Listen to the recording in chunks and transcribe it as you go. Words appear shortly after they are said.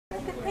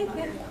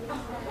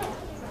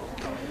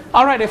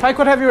All right, if I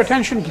could have your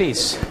attention,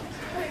 please.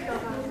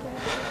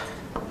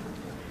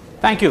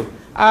 Thank you.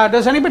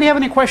 Does anybody have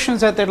any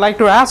questions that they'd like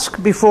to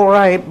ask before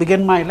I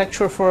begin my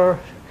lecture for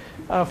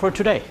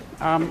today?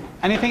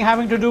 Anything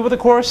having to do with the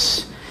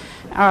course?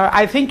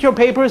 I think your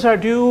papers are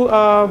due,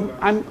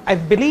 I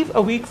believe,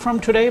 a week from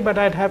today, but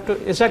I'd have to,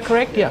 is that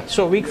correct? Yeah,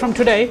 so a week from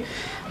today.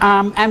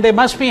 And they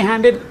must be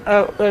handed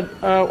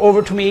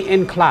over to me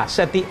in class,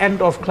 at the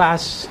end of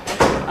class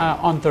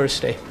on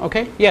Thursday.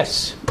 Okay?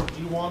 Yes?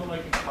 Do you want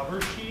like a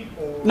cover sheet?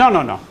 Or?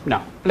 No.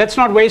 Let's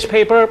not waste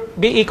paper.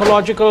 Be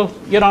ecological.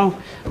 You know,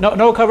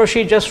 no cover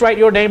sheet. Just write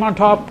your name on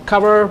top,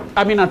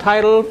 a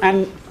title,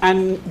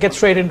 and get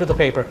straight into the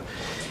paper.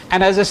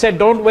 And as I said,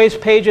 don't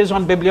waste pages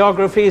on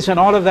bibliographies and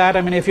all of that.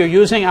 I mean, if you're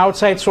using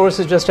outside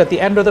sources, just at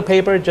the end of the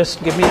paper,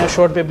 just give me a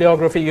short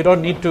bibliography. You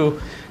don't need to.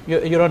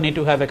 You don't need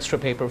to have extra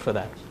paper for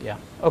that. Yeah.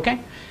 Okay.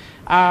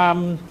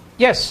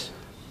 Yes.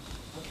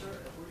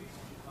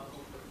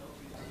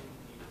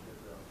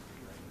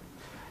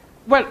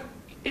 Well,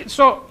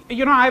 so,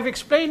 I've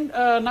explained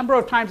a number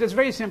of times. It's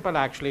very simple,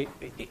 actually.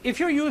 If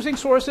you're using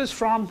sources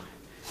from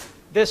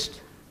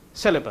this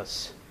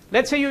syllabus,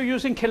 let's say you're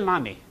using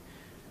Khilnani,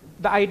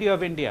 the idea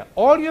of India,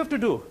 all you have to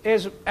do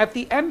is, at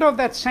the end of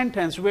that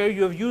sentence where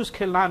you have used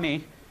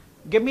Khilnani,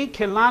 give me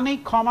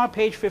Khilnani, comma,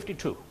 page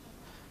 52.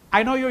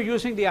 I know you're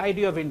using the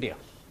idea of India.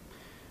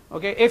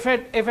 Okay, if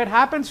it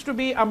happens to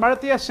be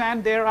Amartya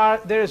Sen,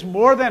 there is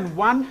more than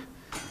one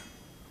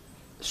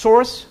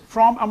source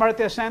from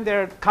Amartya Sen.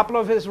 There are a couple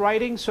of his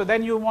writings. So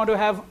then you want to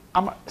have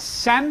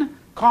Sen,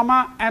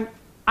 comma, and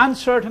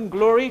uncertain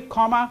glory,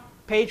 comma,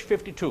 page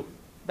 52.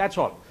 That's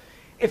all.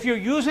 If you're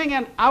using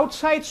an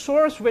outside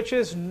source which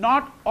is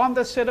not on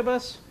the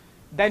syllabus,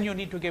 then you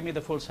need to give me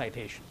the full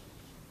citation.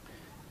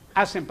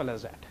 As simple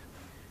as that.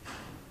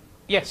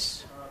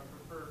 Yes?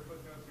 Prefer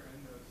footnotes or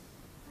endnotes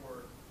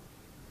for...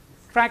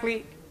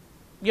 Frankly,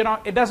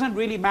 it doesn't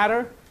really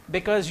matter,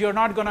 because you're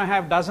not going to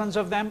have dozens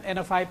of them in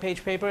a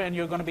 5-page paper, and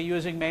you're going to be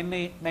using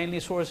mainly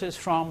sources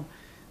from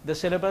the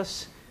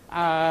syllabus.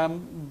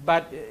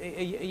 But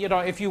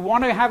if you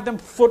want to have them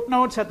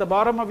footnotes at the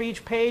bottom of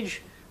each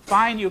page,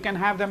 fine, you can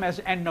have them as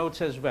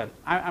endnotes as well.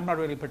 I'm not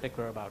really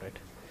particular about it.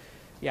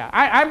 Yeah,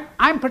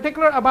 I'm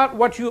particular about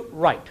what you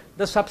write,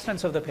 the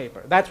substance of the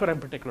paper. That's what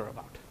I'm particular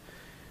about.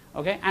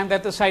 Okay, and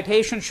that the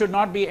citation should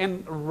not be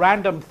in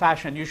random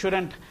fashion. You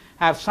shouldn't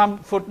have some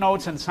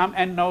footnotes and some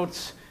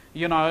endnotes,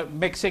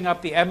 mixing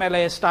up the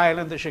MLA style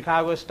and the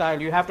Chicago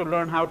style. You have to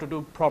learn how to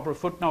do proper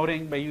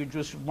footnoting, but you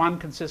just one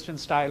consistent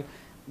style.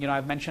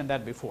 I've mentioned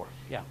that before.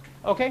 Yeah.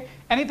 Okay.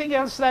 Anything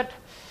else that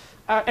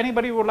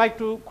anybody would like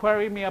to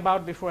query me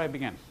about before I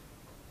begin?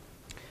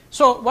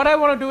 So what I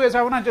want to do is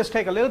I want to just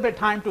take a little bit of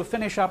time to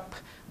finish up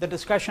the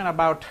discussion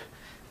about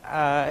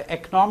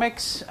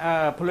economics,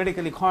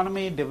 political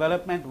economy,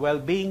 development,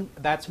 well-being.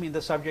 That's been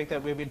the subject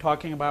that we've been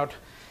talking about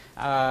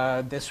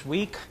this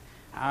week.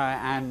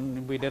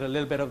 And we did a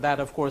little bit of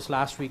that, of course,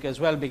 last week as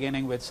well,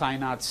 beginning with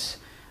Sainath's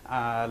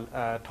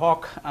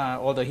talk,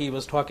 although he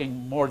was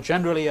talking more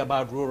generally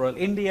about rural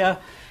India.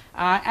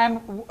 And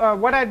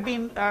what I've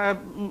been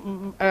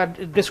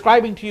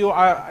describing to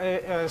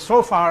you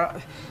so far,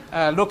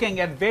 looking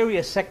at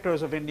various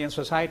sectors of Indian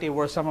society,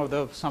 were some of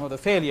the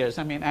failures.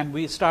 And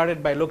we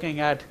started by looking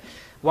at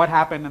what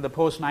happened in the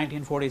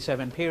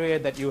post-1947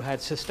 period, that you had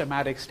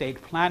systematic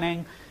state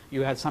planning.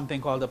 You had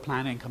something called the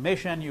Planning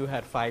Commission. You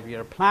had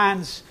 5-year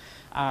plans,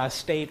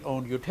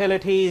 state-owned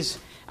utilities.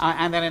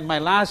 And then in my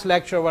last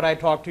lecture, what I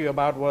talked to you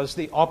about was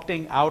the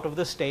opting out of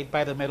the state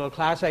by the middle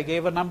class. I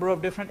gave a number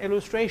of different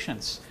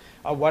illustrations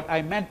of what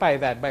I meant by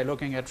that, by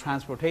looking at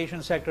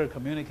transportation sector,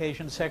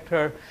 communication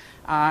sector,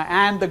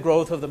 and the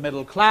growth of the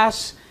middle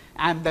class.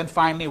 And then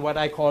finally, what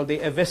I call the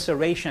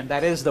evisceration,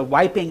 that is the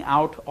wiping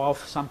out of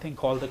something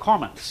called the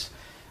commons.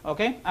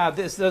 Okay,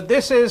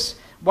 this is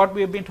what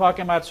we've been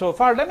talking about so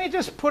far. Let me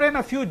just put in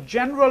a few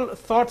general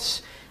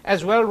thoughts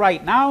as well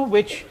right now,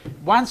 which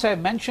once I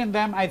mention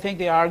them, I think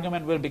the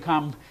argument will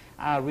become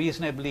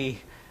reasonably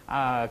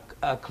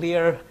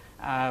clear.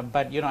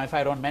 But if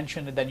I don't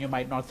mention it, then you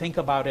might not think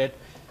about it.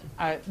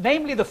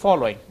 Namely the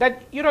following,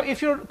 that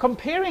if you're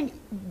comparing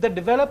the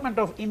development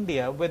of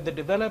India with the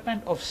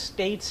development of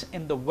states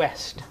in the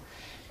West,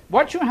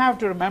 what you have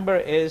to remember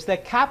is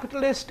that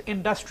capitalist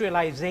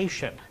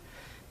industrialization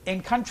in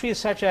countries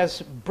such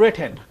as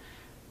Britain,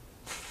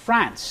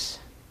 France,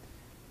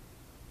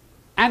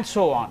 and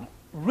so on,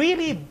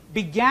 really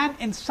began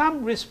in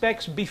some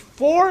respects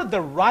before the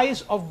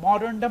rise of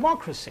modern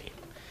democracy.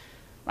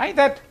 Right?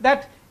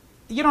 That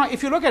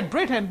if you look at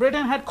Britain,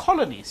 Britain had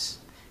colonies.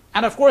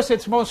 And of course,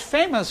 its most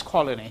famous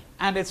colony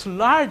and its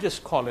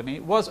largest colony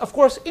was, of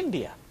course,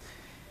 India.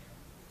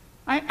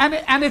 Right?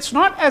 And it's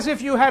not as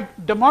if you had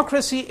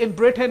democracy in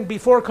Britain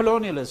before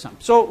colonialism.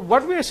 So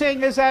what we're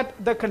saying is that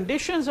the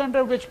conditions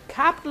under which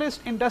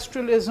capitalist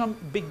industrialism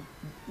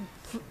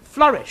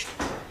flourished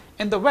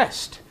in the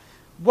West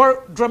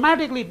were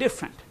dramatically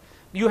different.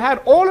 You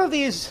had all of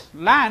these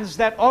lands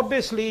that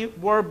obviously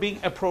were being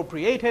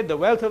appropriated. The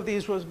wealth of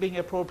these was being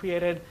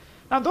appropriated.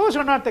 Now, those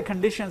are not the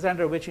conditions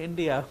under which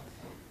India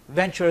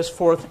ventures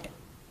forth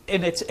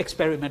in its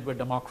experiment with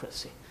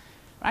democracy.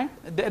 Right?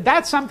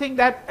 That's something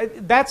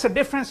that's a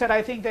difference that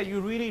I think that you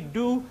really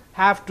do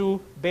have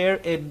to bear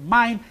in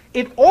mind.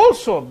 It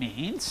also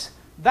means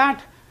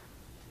that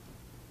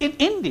in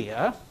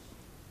India,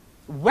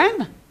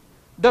 when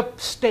the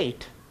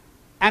state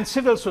and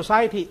civil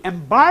society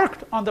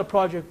embarked on the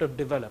project of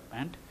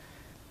development,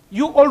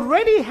 you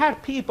already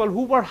had people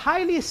who were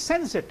highly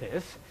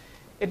sensitive,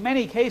 in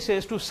many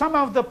cases, to some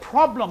of the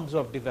problems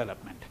of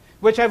development,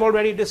 which I've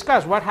already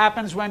discussed. What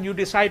happens when you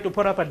decide to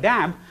put up a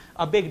dam,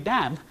 a big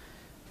dam,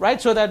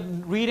 right? So that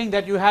reading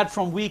that you had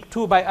from week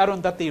 2 by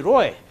Arundhati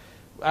Roy,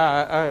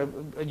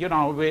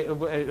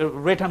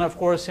 written, of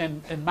course,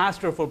 in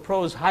masterful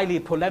prose, highly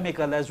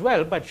polemical as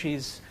well, but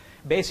she's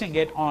basing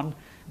it on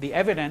the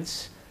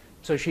evidence.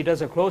 So she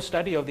does a close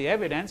study of the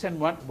evidence, and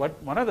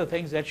one of the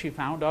things that she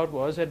found out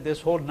was that this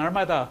whole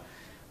Narmada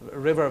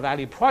River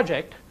Valley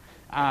project,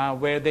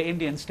 where the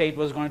Indian state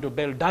was going to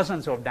build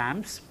dozens of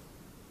dams,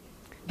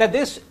 that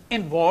this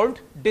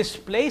involved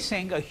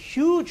displacing a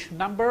huge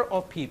number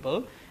of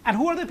people. And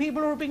who are the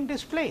people who are being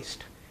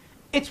displaced?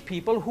 It's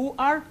people who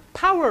are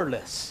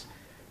powerless,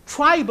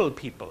 tribal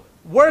people,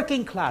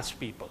 working class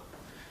people.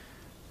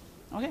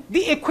 Okay?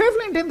 The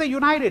equivalent in the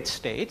United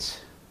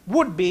States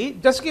would be,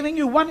 just giving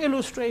you one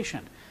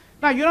illustration.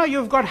 Now,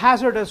 you've got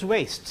hazardous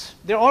wastes.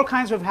 There are all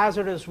kinds of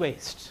hazardous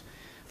wastes.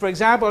 For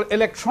example,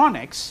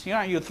 electronics,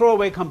 you throw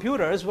away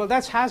computers, well,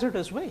 that's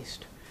hazardous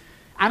waste.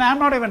 And I'm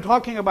not even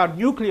talking about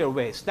nuclear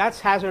waste. That's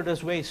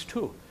hazardous waste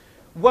too.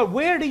 Well,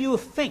 where do you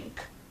think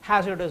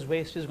hazardous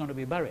waste is going to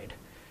be buried?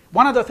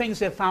 One of the things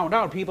they found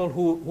out, people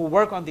who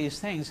work on these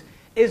things,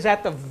 is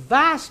that the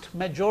vast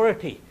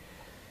majority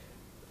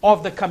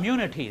of the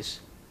communities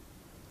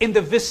in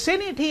the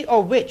vicinity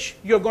of which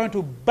you're going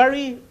to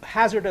bury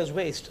hazardous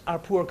waste are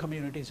poor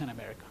communities in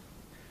America.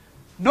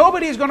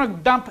 Nobody is going to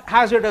dump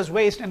hazardous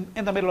waste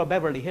in the middle of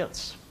Beverly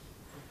Hills.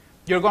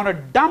 You're going to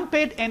dump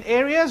it in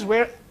areas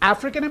where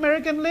African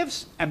American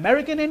lives,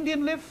 American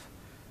Indian live,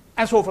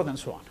 and so forth and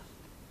so on.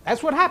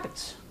 That's what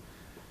happens.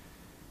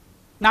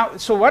 Now,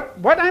 so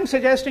what I'm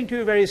suggesting to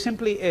you very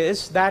simply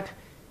is that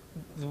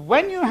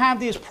when you have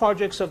these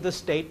projects of the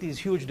state, these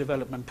huge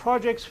development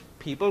projects,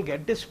 people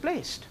get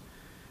displaced.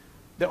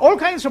 There are all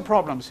kinds of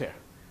problems here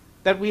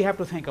that we have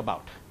to think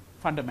about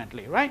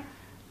fundamentally, right?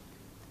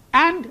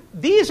 And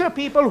these are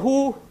people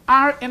who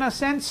are, in a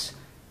sense,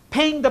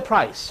 paying the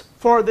price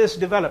for this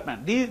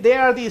development. They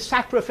are these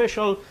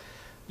sacrificial,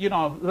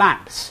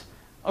 lambs,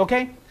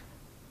 okay?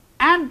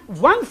 And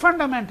one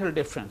fundamental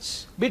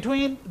difference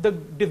between the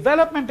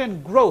development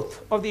and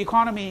growth of the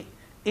economy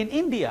in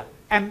India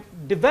and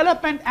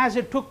development as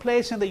it took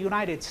place in the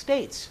United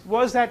States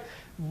was that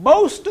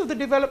most of the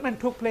development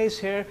took place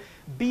here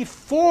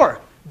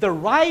before the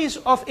rise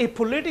of a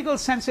political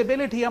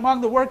sensibility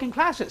among the working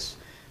classes.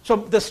 So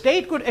the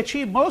state could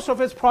achieve most of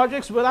its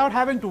projects without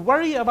having to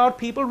worry about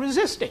people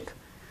resisting.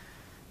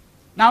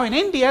 Now in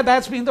India,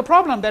 that's been the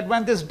problem, that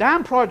when this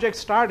dam project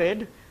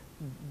started,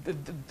 the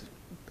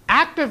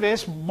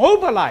activists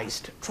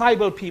mobilized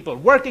tribal people,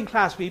 working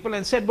class people,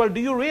 and said, well, do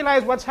you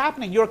realize what's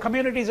happening? Your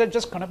communities are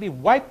just going to be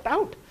wiped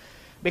out.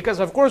 Because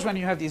of course, when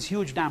you have these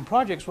huge dam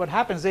projects, what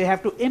happens? They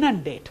have to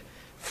inundate,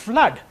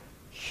 flood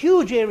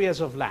huge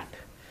areas of land.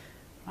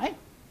 Right?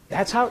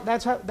 That's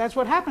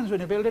what happens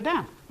when you build a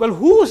dam. Well,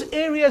 whose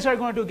areas are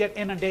going to get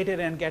inundated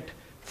and get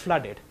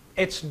flooded?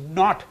 It's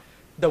not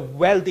the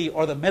wealthy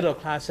or the middle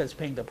class that's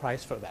paying the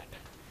price for that.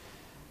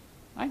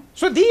 Right?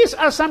 So these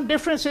are some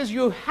differences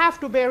you have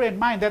to bear in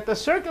mind, that the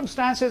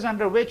circumstances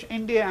under which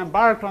India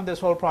embarked on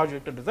this whole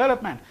project of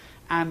development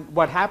and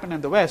what happened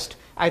in the West,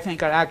 I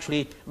think, are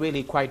actually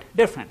really quite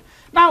different.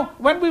 Now,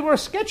 when we were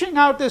sketching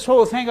out this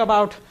whole thing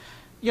about,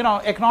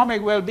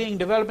 economic well-being,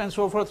 development,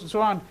 so forth and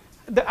so on,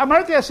 the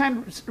Amartya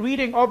Sen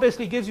reading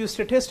obviously gives you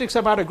statistics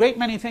about a great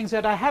many things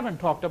that I haven't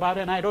talked about,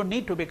 and I don't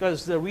need to,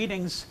 because the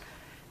readings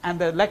and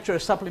the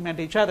lectures supplement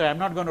each other. I'm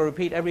not going to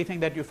repeat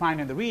everything that you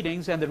find in the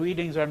readings, and the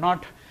readings are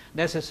not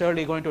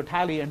necessarily going to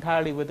tally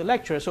entirely with the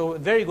lecture. So a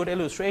very good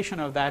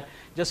illustration of that,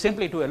 just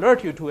simply to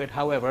alert you to it,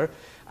 however,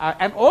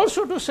 and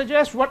also to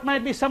suggest what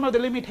might be some of the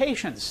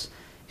limitations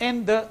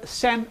in the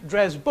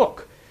Sen-Dres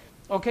book.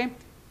 Okay?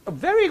 A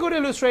very good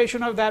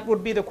illustration of that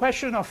would be the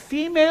question of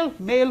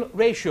female-male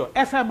ratio,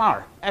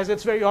 FMR, as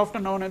it's very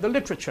often known in the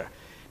literature.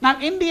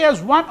 Now, India is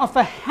one of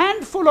a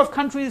handful of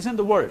countries in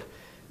the world,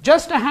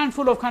 just a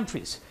handful of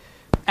countries.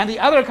 And the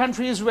other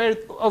countries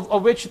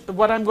of which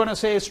what I'm going to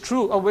say is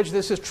true, of which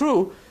this is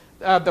true,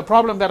 the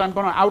problem that I'm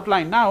going to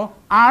outline now,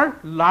 are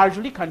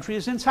largely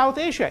countries in South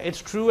Asia. It's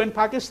true in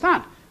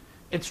Pakistan.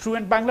 It's true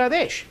in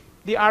Bangladesh,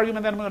 the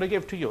argument that I'm going to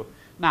give to you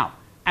now.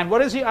 And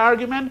what is the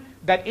argument?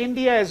 That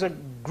India is a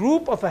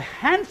group of a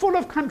handful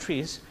of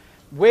countries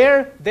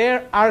where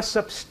there are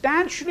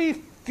substantially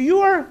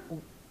fewer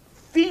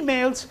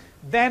females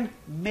than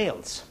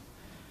males.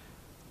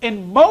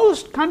 In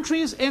most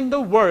countries in the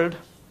world,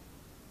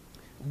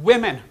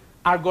 women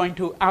are going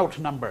to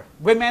outnumber.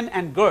 Women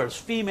and girls,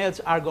 females,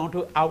 are going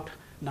to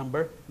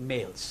outnumber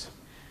males.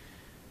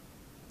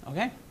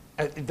 Okay?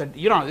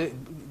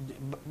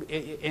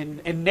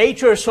 in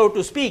nature, so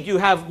to speak, you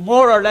have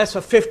more or less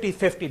a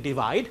 50-50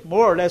 divide,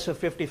 more or less a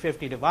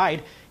 50-50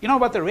 divide. You know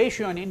what the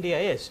ratio in India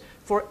is?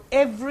 For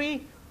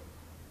every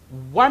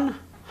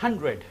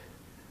 100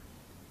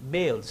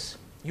 males,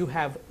 you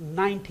have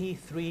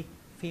 93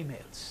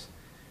 females.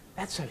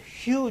 That's a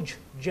huge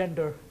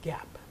gender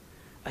gap,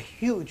 a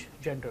huge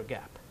gender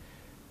gap.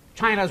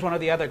 China is one of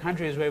the other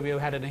countries where we've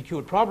had an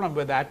acute problem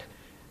with that,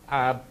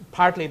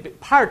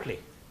 partly,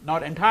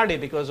 not entirely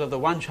because of the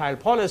one-child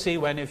policy,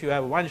 when if you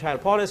have a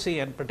one-child policy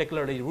and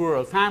particularly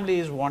rural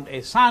families want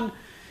a son,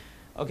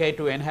 okay,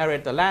 to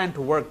inherit the land,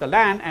 to work the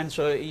land, and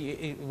so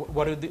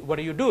what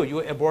do? You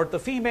abort the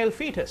female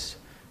fetus.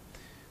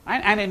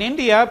 Right? And in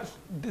India,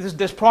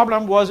 this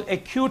problem was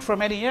acute for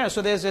many years.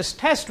 So there's this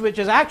test which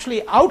is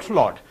actually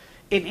outlawed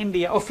in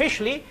India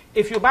officially.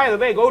 If you, by the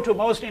way, go to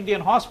most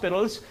Indian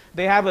hospitals,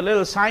 they have a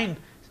little sign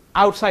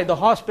outside the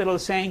hospital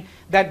saying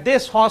that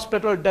this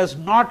hospital does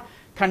not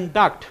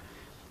conduct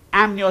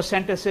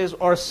amniocentesis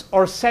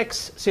or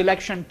sex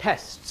selection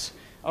tests.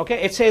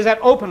 Okay, it says that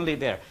openly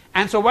there.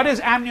 And so what is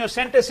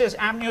amniocentesis?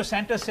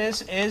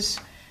 Amniocentesis is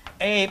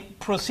a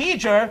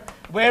procedure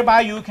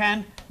whereby you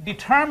can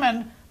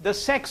determine the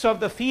sex of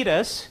the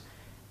fetus,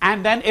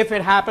 and then if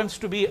it happens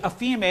to be a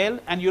female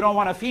and you don't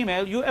want a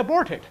female, you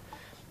abort it.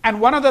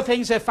 And one of the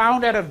things they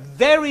found at a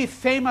very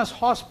famous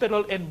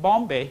hospital in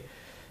Bombay,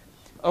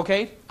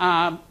 okay,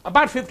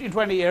 about 15,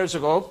 20 years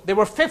ago, there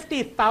were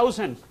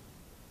 50,000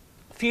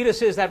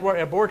 fetuses that were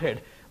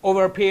aborted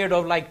over a period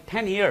of like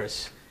 10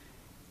 years.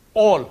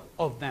 All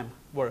of them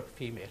were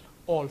female,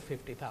 all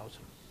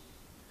 50,000.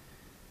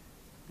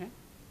 Okay?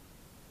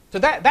 So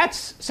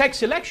that's sex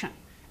selection.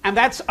 And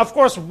that's, of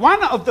course,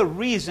 one of the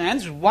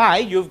reasons why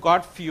you've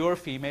got fewer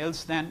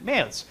females than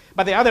males.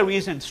 But there are other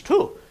reasons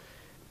too.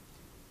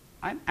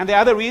 Right? And the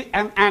other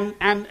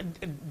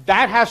and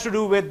that has to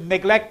do with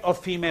neglect of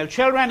female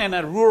children. In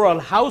a rural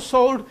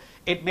household,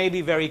 it may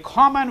be very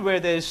common where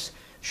there's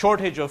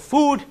shortage of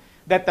food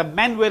that the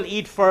men will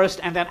eat first,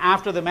 and then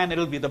after the men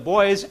it'll be the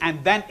boys,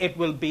 and then it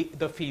will be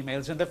the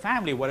females in the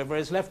family, whatever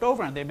is left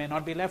over, and there may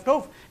not be enough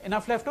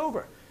left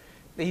over.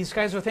 These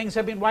kinds of things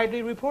have been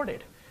widely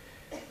reported.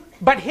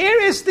 But here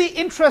is the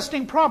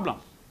interesting problem.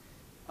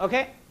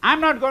 Okay,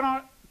 I'm not going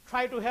to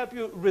try to help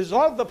you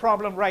resolve the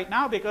problem right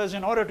now, because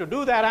in order to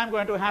do that, I'm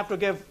going to have to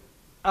give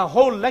a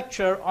whole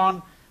lecture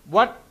on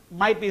what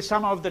might be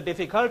some of the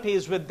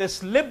difficulties with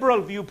this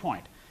liberal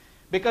viewpoint.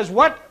 Because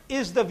what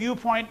is the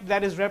viewpoint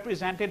that is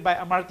represented by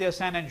Amartya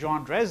Sen and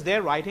John Dress?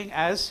 They're writing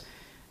as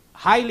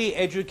highly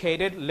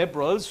educated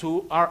liberals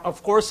who are,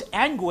 of course,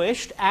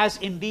 anguished, as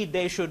indeed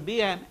they should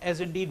be, and as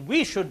indeed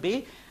we should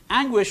be,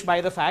 anguished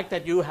by the fact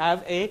that you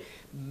have a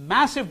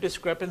massive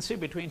discrepancy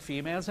between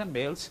females and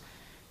males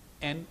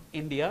in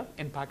India,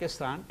 in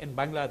Pakistan, in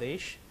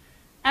Bangladesh,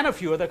 and a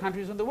few other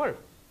countries in the world.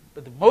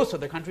 But most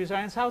of the countries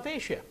are in South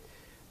Asia.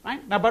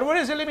 Right? Now, but what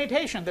is the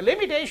limitation? The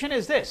limitation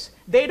is this.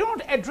 They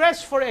don't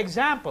address, for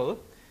example,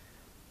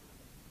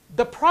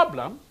 the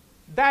problem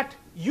that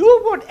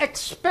you would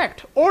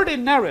expect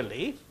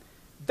ordinarily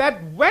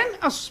that when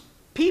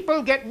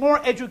people get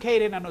more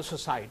educated in a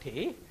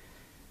society,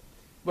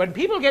 when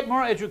people get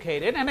more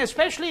educated, and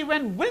especially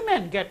when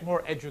women get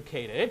more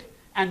educated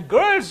and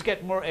girls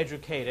get more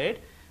educated,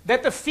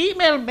 that the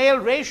female-male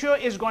ratio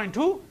is going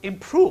to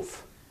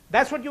improve.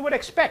 That's what you would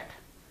expect.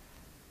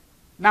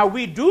 Now,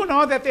 we do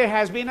know that there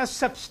has been a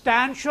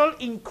substantial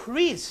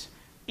increase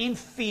in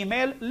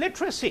female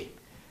literacy.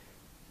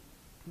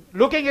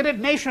 Looking at it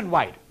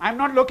nationwide. I'm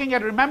not looking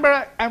at,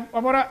 remember, I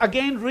want to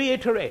again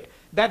reiterate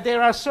that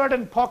there are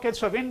certain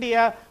pockets of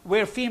India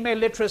where female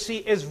literacy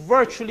is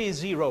virtually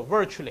zero,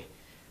 virtually.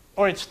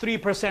 Or it's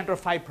 3% or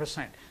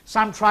 5%.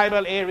 Some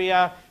tribal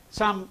area,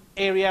 some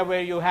area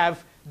where you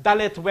have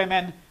Dalit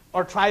women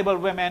or tribal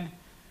women,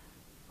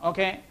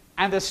 okay,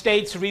 and the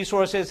state's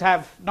resources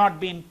have not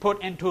been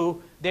put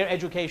into their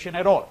education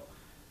at all.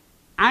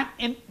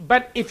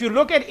 But if you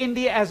look at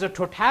India as a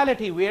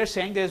totality, we are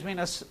saying there's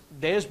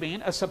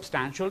been a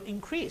substantial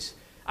increase.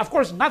 Of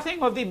course,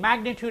 nothing of the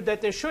magnitude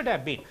that there should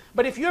have been.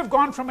 But if you have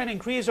gone from an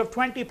increase of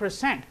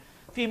 20%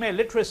 female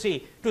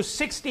literacy to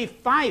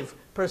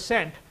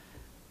 65%,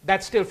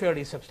 that's still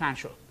fairly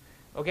substantial.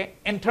 Okay?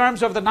 In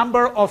terms of the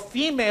number of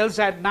females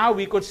that now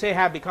we could say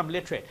have become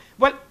literate.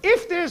 Well,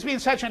 if there's been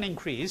such an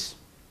increase,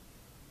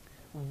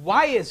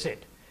 why is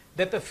it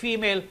that the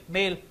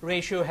female-male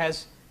ratio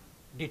has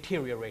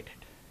deteriorated?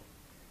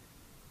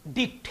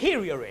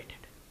 Deteriorated.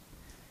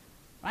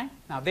 Right?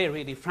 Now, there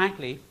really,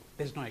 frankly,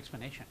 there's no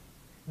explanation.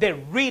 There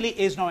really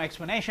is no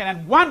explanation.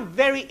 And one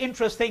very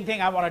interesting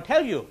thing I want to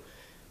tell you,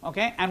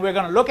 okay, and we're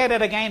going to look at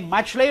it again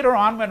much later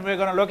on when we're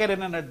going to look at it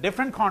in a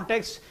different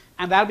context,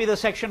 and that'll be the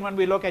section when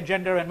we look at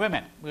gender and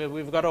women.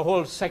 We've got a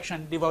whole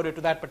section devoted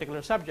to that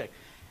particular subject.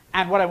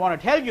 And what I want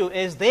to tell you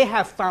is they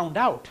have found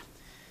out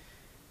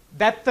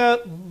that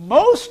the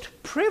most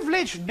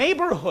privileged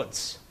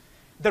neighborhoods,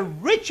 the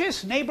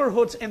richest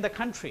neighborhoods in the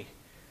country,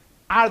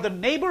 are the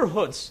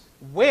neighborhoods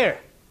where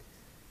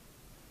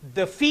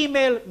the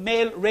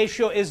female-male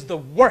ratio is the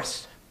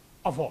worst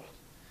of all.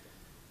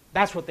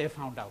 That's what they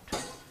found out.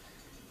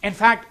 In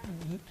fact,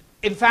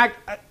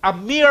 a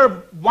mere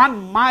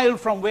 1 mile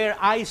from where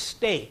I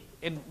stay,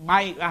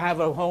 I have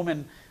a home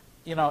in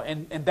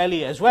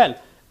Delhi as well.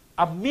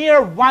 A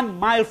mere 1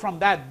 mile from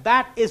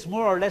that is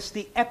more or less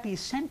the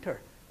epicenter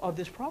of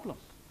this problem.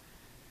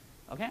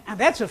 Okay, and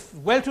that's a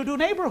well-to-do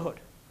neighborhood.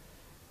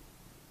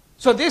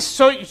 So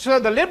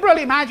the liberal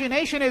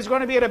imagination is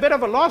going to be at a bit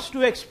of a loss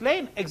to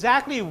explain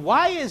exactly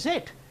why is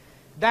it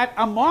that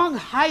among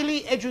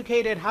highly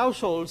educated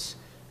households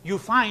you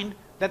find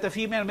that the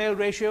female-male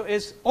ratio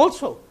is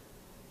also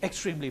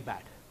extremely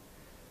bad.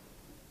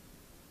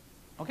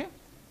 Okay?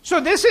 So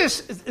this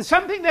is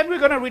something that we're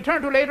going to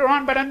return to later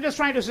on, but I'm just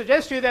trying to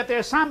suggest to you that there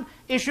are some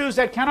issues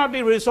that cannot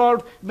be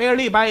resolved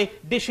merely by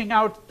dishing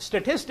out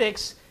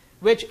statistics,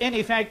 which in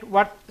effect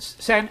what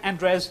Sen and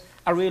Dres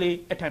are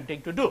really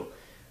attempting to do.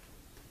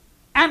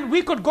 And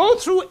we could go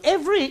through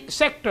every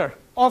sector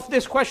of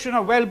this question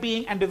of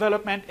well-being and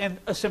development in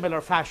a similar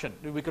fashion.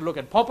 We could look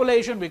at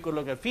population, we could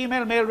look at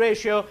female-male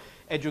ratio,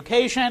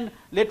 education,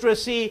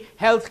 literacy,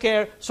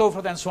 healthcare, so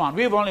forth and so on.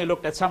 We've only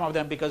looked at some of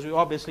them because we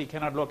obviously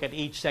cannot look at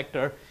each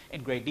sector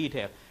in great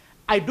detail.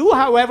 I do,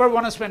 however,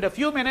 want to spend a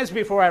few minutes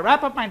before I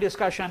wrap up my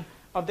discussion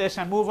of this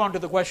and move on to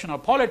the question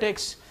of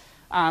politics.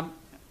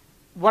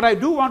 What I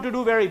do want to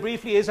do very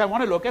briefly is I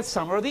want to look at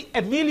some of the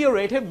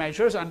ameliorative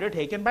measures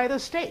undertaken by the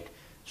state.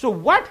 So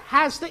what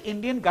has the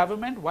Indian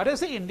government, what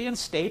has the Indian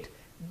state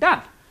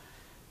done?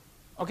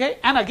 Okay,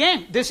 and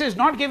again, this is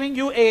not giving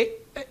you a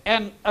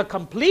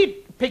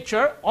complete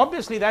picture.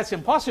 Obviously, that's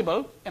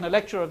impossible in a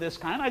lecture of this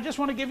kind. I just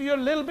want to give you a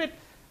little bit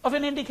of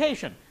an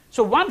indication.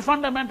 So one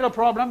fundamental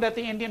problem that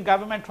the Indian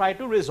government tried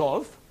to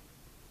resolve,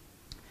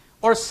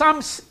 or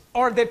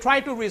they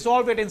tried to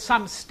resolve it in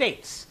some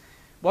states,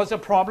 was the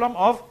problem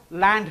of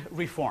land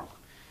reform.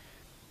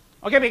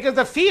 Okay, because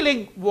the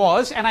feeling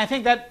was, and I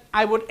think that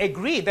I would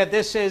agree that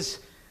this is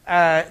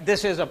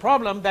a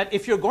problem, that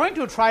if you're going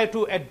to try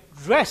to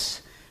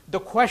address the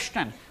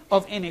question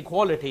of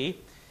inequality,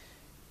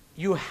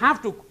 you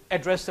have to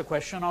address the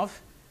question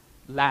of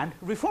land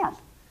reform.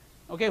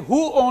 Okay,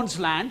 who owns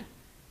land?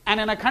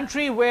 And in a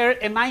country where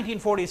in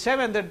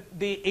 1947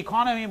 the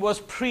economy was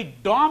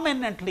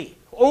predominantly,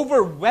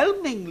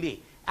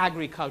 overwhelmingly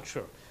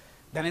agricultural,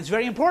 then it's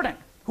very important.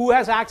 Who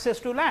has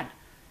access to land?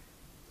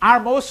 Are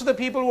most of the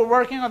people who are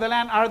working on the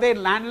land, are they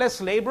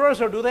landless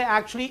laborers, or do they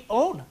actually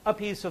own a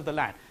piece of the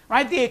land?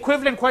 Right? The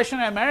equivalent question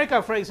in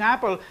America, for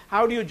example,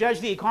 how do you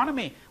judge the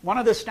economy? One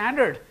of the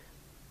standard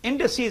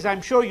indices,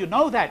 I'm sure you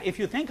know that if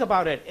you think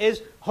about it,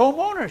 is home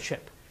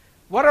ownership.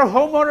 What are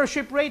home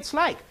ownership rates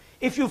like?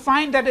 If you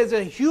find that there's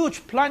a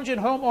huge plunge in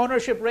home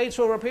ownership rates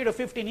over a period of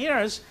 15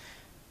 years,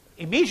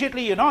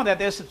 immediately you know that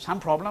there's some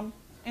problem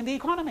in the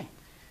economy.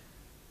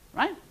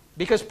 Right?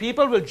 Because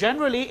people will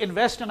generally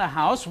invest in a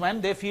house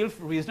when they feel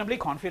reasonably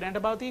confident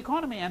about the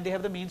economy and they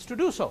have the means to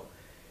do so.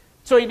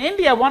 So in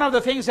India, one of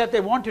the things that they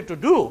wanted to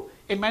do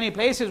in many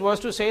places was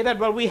to say that,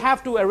 well, we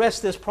have to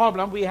arrest this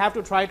problem. We have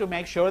to try to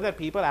make sure that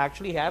people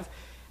actually have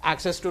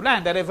access to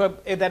land. That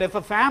if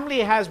a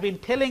family has been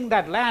tilling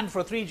that land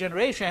for 3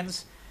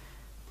 generations,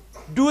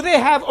 do they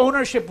have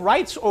ownership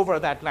rights over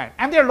that land?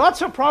 And there are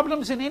lots of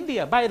problems in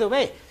India, by the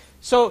way.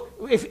 So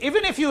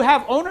even if you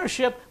have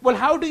ownership, well,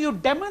 how do you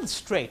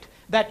demonstrate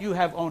that you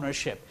have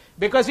ownership?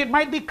 Because it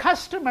might be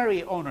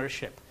customary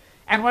ownership.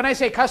 And when I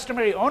say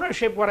customary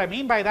ownership, what I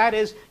mean by that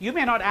is you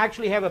may not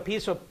actually have a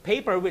piece of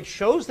paper which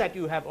shows that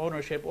you have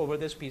ownership over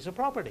this piece of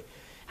property.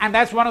 And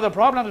that's one of the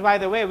problems, by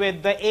the way,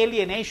 with the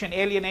alienation.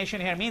 Alienation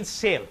here means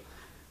sale,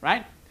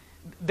 right?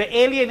 The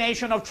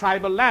alienation of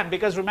tribal land.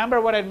 Because remember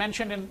what I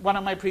mentioned in one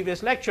of my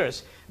previous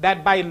lectures,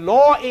 that by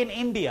law in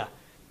India,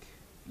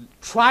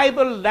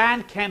 tribal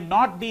land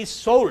cannot be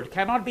sold,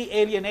 cannot be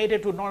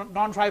alienated to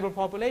non-tribal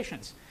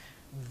populations.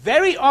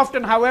 Very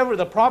often, however,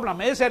 the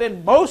problem is that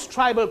in most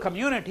tribal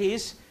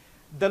communities,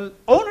 the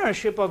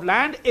ownership of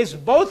land is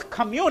both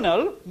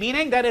communal,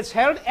 meaning that it's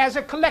held as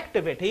a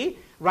collectivity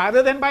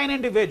rather than by an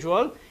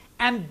individual,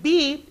 and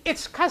B,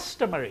 it's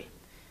customary.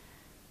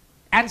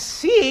 And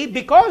C,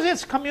 because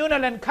it's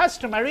communal and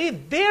customary,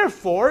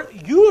 therefore,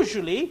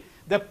 usually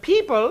the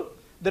people,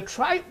 the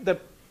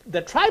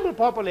tribal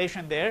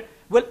population there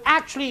will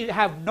actually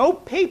have no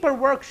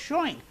paperwork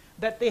showing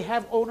that they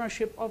have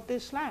ownership of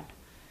this land.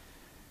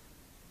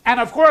 And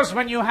of course,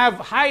 when you have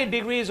high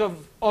degrees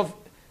of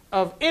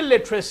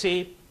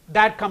illiteracy,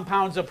 that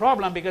compounds the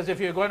problem, because if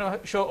you're going to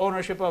show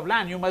ownership of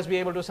land, you must be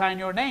able to sign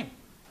your name.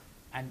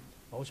 And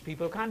most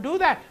people can't do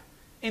that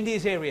in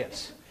these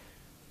areas.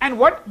 And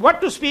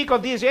what to speak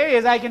of these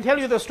areas, I can tell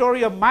you the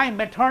story of my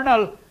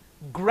maternal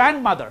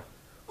grandmother,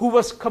 who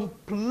was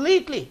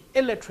completely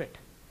illiterate.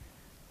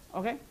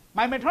 Okay?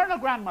 My maternal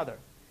grandmother.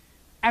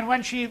 And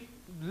when she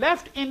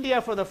left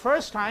India for the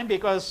first time,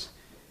 because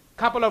a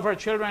couple of her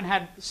children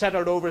had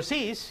settled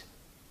overseas,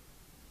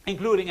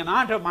 including an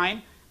aunt of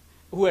mine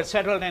who had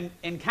settled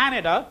in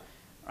Canada,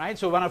 right?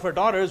 So one of her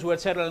daughters who had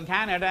settled in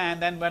Canada,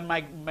 and then when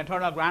my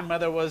maternal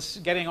grandmother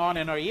was getting on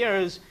in her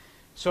years,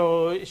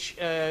 so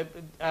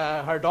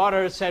her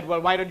daughter said, well,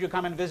 why don't you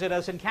come and visit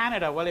us in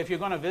Canada? Well, if you're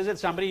going to visit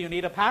somebody, you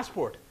need a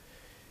passport.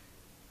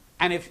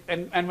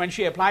 And when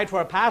she applied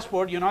for a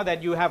passport, you know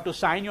that you have to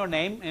sign your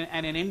name,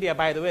 and in India,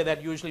 by the way,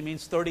 that usually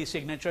means 30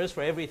 signatures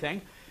for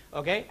everything,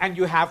 okay? And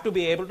you have to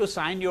be able to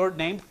sign your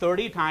name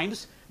 30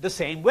 times the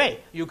same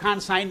way. You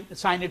can't sign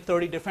it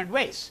 30 different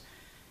ways.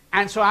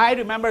 And so I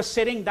remember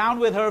sitting down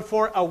with her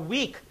for a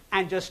week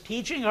and just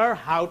teaching her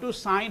how to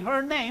sign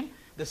her name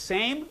the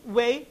same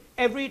way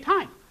every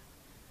time.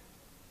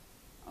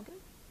 Okay?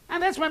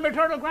 And that's my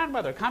maternal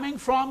grandmother, coming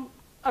from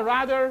a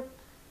rather,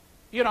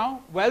 you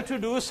know,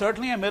 well-to-do,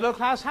 certainly a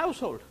middle-class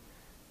household.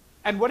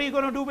 And what are you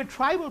going to do with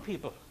tribal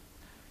people?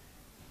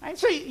 Right?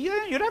 So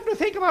you'd have to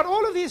think about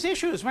all of these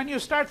issues when you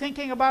start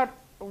thinking about,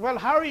 well,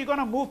 how are you going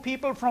to move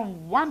people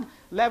from one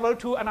level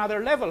to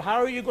another level? How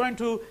are you going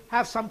to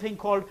have something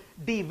called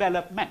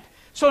development?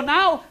 So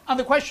now, on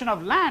the question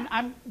of land,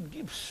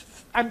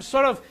 I'm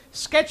sort of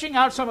sketching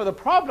out some of the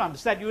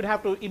problems that you'd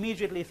have to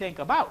immediately think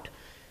about.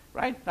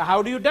 Right? Now,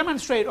 how do you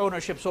demonstrate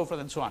ownership, so forth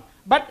and so on?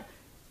 But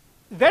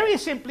very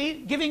simply,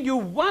 giving you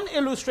one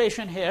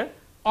illustration here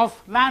of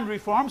land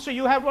reform. So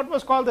you have what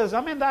was called the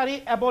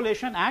Zamindari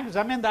Abolition Act.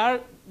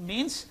 Zamindar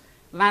means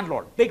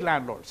landlord, big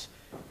landlords.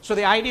 So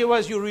the idea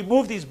was you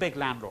remove these big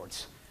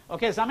landlords.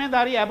 Okay,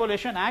 Zamindari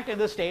Abolition Act in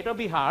the state of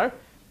Bihar.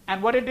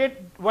 And what did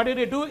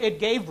it do? It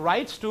gave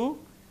rights to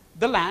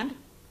the land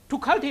to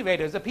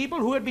cultivators, the people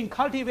who had been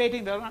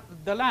cultivating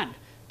the land,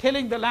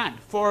 tilling the land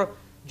for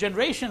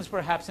generations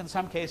perhaps in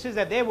some cases,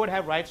 that they would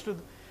have rights to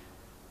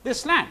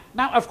this land.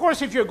 Now, of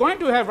course, if you're going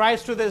to have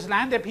rights to this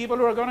land, there are people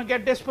who are going to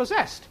get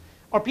dispossessed,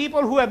 or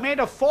people who have made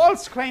a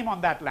false claim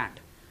on that land,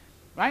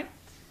 right?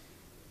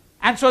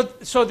 And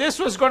so this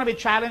was going to be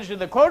challenged in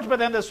the courts, but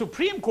then the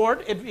Supreme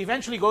Court, it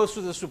eventually goes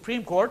to the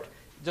Supreme Court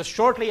just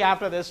shortly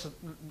after this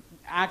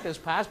act is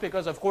passed,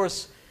 because, of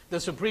course, the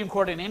Supreme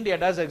Court in India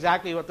does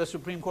exactly what the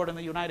Supreme Court in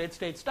the United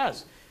States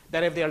does.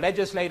 That if there are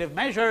legislative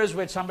measures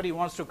which somebody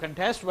wants to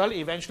contest, well,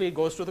 eventually it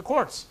goes to the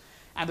courts.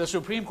 And the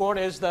Supreme Court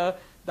is the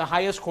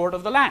highest court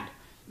of the land.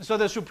 So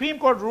the Supreme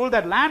Court ruled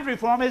that land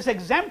reform is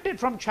exempted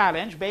from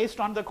challenge based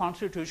on the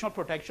constitutional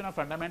protection of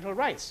fundamental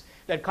rights.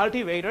 That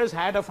cultivators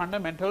had a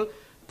fundamental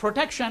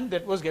protection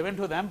that was given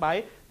to them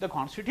by the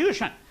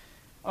Constitution.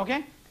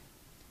 Okay?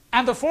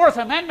 And the Fourth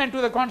Amendment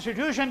to the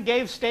Constitution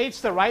gave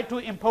states the right to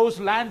impose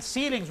land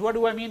ceilings. What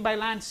do I mean by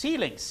land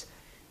ceilings?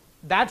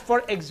 That,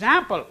 for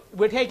example,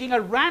 we're taking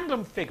a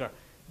random figure,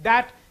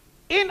 that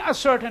in a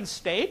certain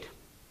state,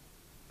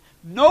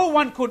 no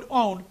one could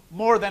own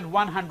more than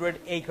 100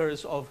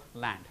 acres of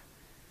land.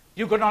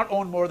 You could not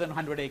own more than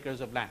 100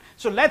 acres of land.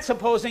 So let's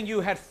supposing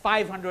you had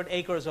 500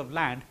 acres of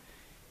land,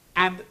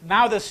 and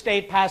now the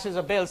state passes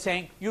a bill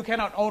saying you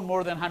cannot own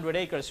more than 100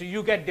 acres, so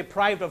you get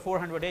deprived of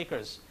 400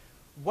 acres.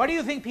 What do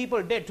you think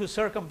people did to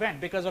circumvent?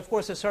 Because, of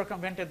course, they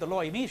circumvented the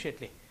law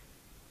immediately.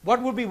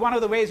 What would be one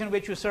of the ways in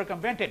which you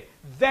circumvent it?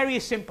 Very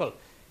simple.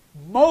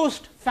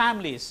 Most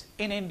families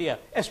in India,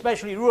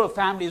 especially rural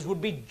families,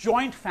 would be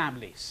joint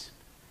families.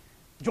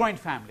 Joint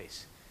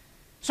families.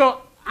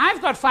 So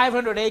I've got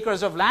 500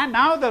 acres of land.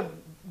 Now the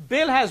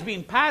bill has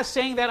been passed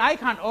saying that I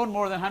can't own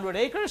more than 100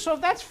 acres, so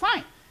that's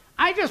fine.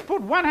 I just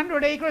put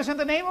 100 acres in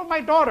the name of my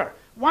daughter,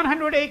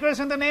 100 acres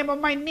in the name of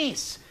my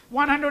niece,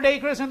 100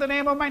 acres in the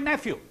name of my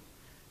nephew.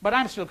 But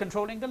I'm still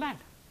controlling the land.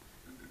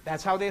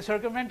 That's how they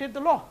circumvented the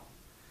law.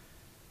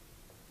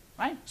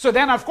 Right? So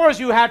then, of course,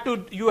 you had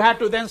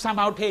to then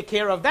somehow take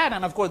care of that,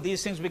 and of course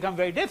these things become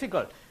very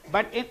difficult.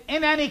 But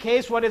in any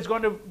case, what is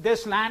going to,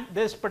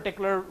 this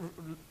particular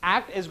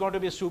act is going to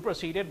be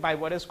superseded by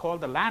what is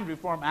called the Land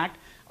Reform Act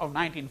of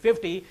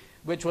 1950,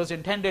 which was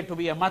intended to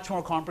be a much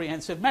more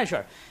comprehensive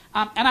measure.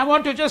 And I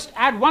want to just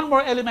add one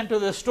more element to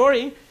this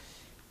story,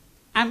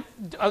 and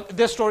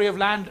this story of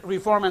land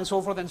reform and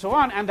so forth and so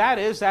on, and that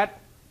is that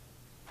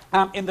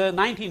in the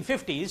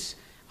 1950s,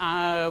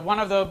 one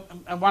of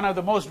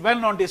the most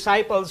well-known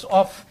disciples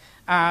of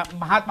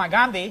Mahatma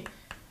Gandhi,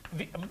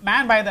 a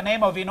man by the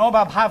name of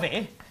Vinoba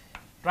Bhave,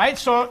 right?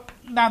 So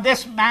now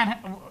this man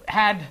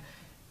had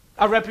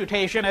a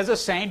reputation as a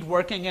saint,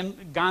 working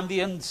in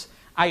Gandhian's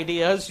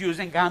ideas,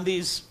 using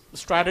Gandhi's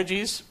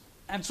strategies.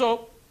 And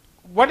so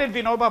what did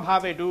Vinoba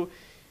Bhave do?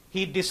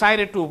 He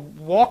decided to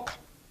walk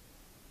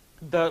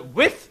the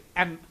width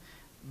and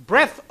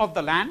breadth of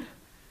the land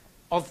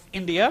of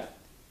India,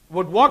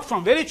 would walk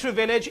from village to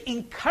village,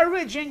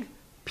 encouraging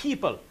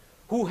people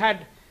who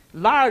had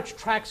large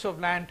tracts of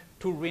land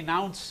to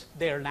renounce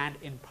their land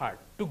in part,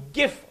 to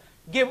give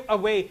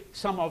away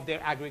some of their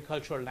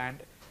agricultural land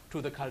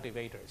to the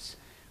cultivators.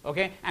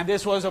 Okay? And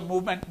this was a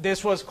movement,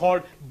 this was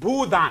called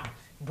Bhudan.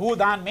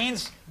 Bhudan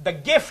means the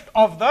gift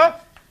of the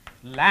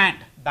land.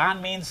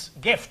 Dan means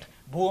gift.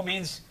 Bhu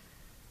means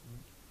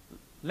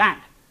land.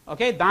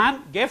 Okay?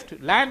 Dan,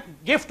 gift, land,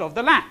 gift of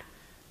the land.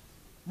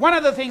 One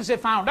of the things they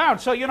found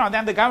out, so,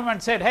 then the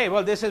government said, hey,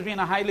 well, this has been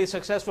a highly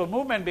successful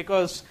movement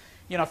because,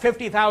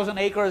 50,000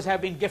 acres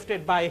have been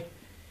gifted by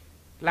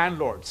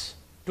landlords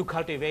to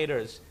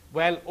cultivators.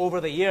 Well, over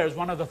the years,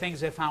 one of the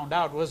things they found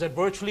out was that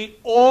virtually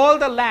all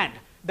the land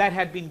that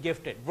had been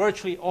gifted,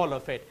 virtually all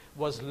of it,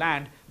 was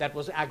land that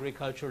was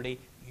agriculturally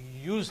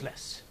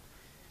useless.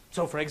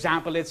 So, for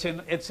example, it's in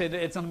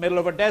the middle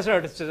of a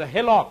desert. It's a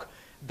hillock.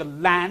 The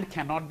land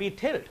cannot be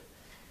tilled,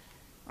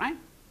 right?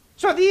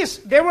 So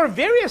there were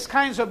various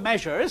kinds of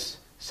measures,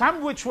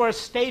 some which were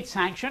state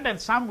sanctioned and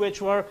some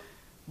which were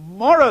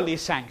morally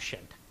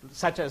sanctioned,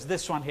 such as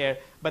this one here,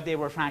 but they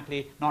were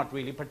frankly not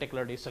really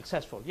particularly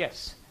successful.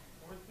 Yes?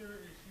 Weren't there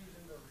issues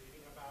in the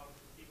reading about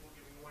people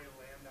giving away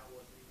land that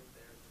wasn't even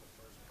theirs in the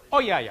first place? Oh,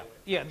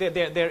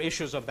 yeah. There are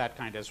issues of that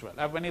kind as well.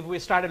 If we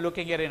started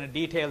looking at it in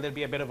detail, there'd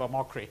be a bit of a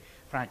mockery,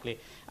 frankly.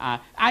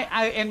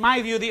 In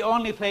my view, the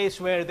only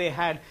place where they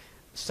had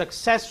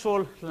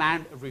successful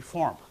land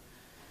reform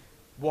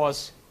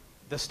was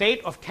the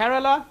state of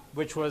Kerala,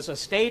 which was a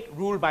state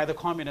ruled by the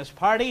Communist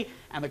Party,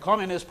 and the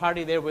Communist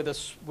Party there with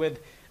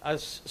a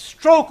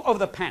stroke of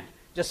the pen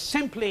just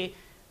simply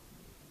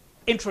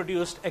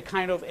introduced a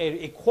kind of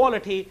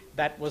equality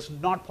that was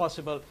not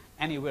possible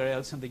anywhere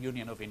else in the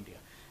Union of India.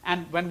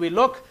 And when we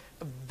look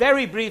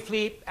very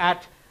briefly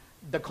at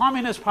the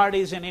Communist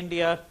parties in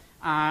India,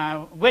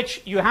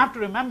 which you have to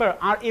remember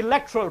are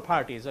electoral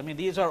parties. I mean,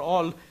 these are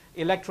all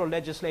electoral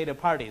legislative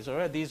parties,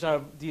 or these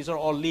are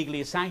all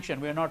legally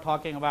sanctioned. We're not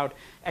talking about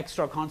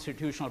extra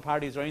constitutional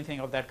parties or anything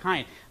of that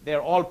kind.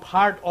 They're all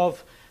part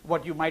of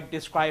what you might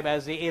describe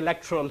as the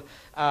electoral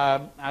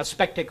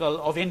spectacle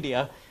of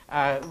India.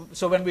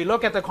 So when we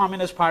look at the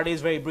communist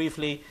parties very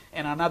briefly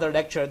in another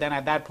lecture, then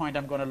at that point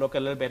I'm going to look a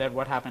little bit at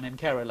what happened in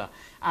Kerala.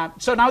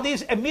 So now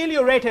these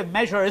ameliorative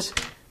measures,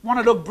 want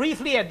to look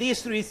briefly at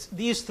these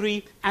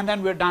three, and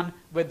then we're done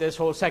with this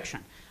whole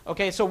section.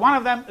 Okay, so one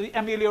of them, the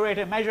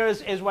ameliorative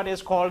measures, is what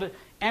is called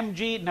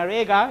MG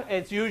NREGA.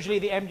 It's usually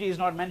the MG is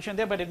not mentioned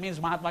there, but it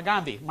means Mahatma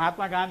Gandhi.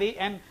 Mahatma Gandhi,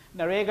 and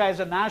NREGA is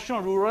a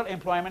National Rural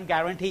Employment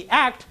Guarantee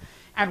Act.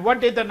 And what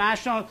did the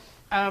National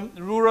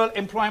Rural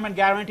Employment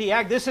Guarantee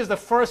Act? This is the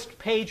first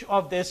page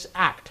of this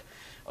act.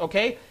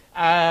 Okay,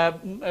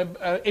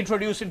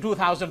 introduced in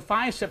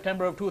 2005,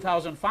 September of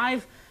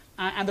 2005.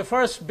 And the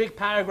first big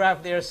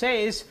paragraph there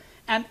says,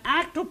 an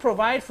act to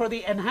provide for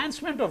the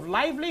enhancement of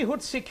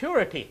livelihood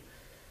security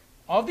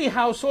of the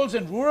households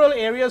in rural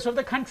areas of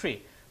the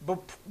country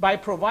by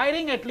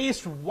providing at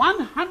least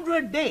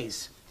 100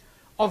 days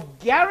of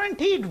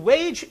guaranteed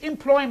wage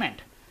employment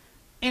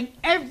in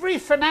every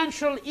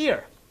financial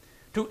year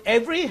to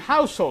every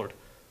household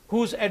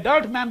whose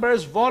adult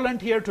members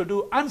volunteer to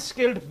do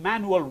unskilled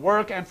manual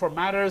work and for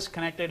matters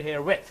connected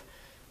herewith.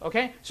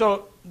 Okay,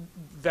 so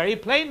very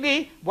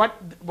plainly what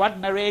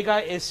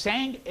NREGA is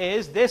saying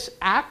is this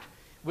act,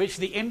 which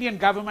the Indian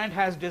government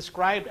has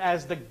described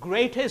as the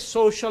greatest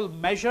social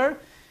measure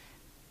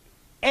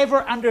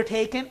ever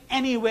undertaken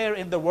anywhere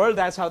in the world.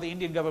 That's how the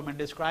Indian government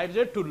describes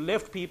it, to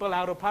lift people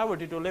out of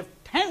poverty, to lift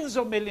tens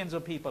of millions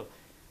of people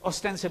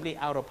ostensibly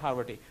out of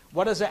poverty.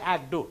 What does the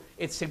act do?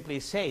 It simply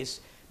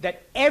says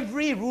that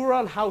every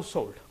rural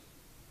household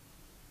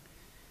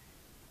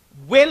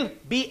will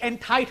be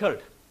entitled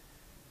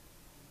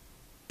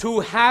to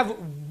have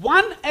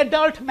one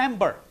adult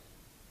member,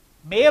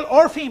 male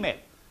or female,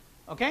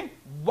 okay,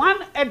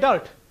 one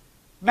adult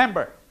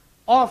member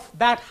of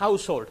that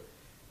household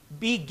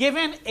be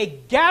given a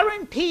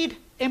guaranteed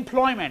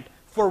employment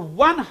for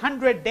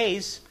 100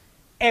 days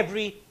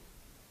every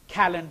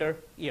calendar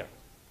year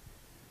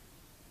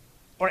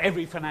or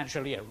every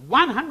financial year.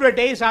 100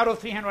 days out of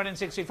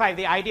 365.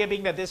 The idea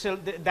being that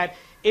that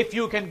if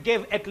you can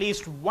give at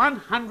least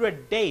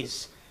 100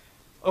 days,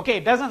 okay,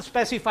 it doesn't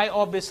specify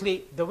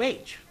obviously the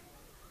wage,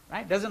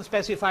 right? Doesn't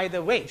specify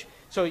the wage.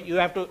 So you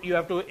have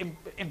to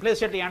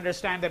implicitly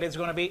understand that it's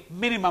going to be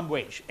minimum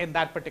wage in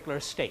that particular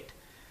state.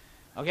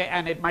 Okay,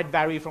 and it might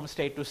vary from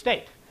state to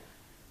state.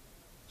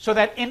 So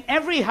that in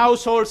every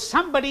household,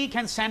 somebody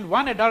can send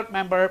one adult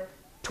member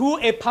to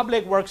a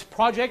public works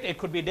project. It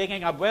could be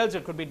digging up wells,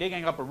 it could be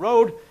digging up a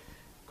road,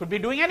 could be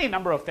doing any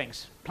number of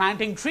things,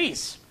 planting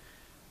trees,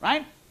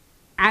 right?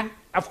 And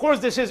of course,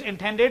 this is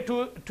intended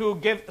to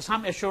give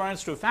some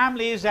assurance to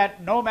families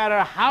that no matter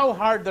how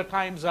hard the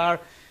times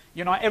are,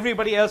 you know,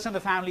 everybody else in the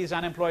family is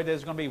unemployed.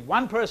 There's going to be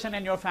one person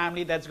in your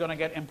family that's going to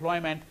get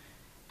employment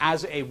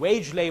as a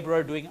wage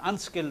laborer doing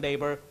unskilled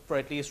labor for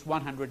at least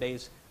 100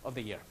 days of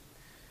the year.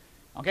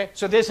 Okay,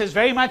 so this is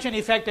very much in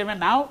effect even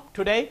now,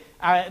 today.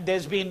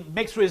 There's been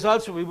mixed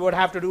results. We would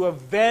have to do a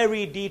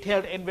very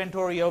detailed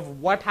inventory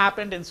of what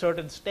happened in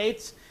certain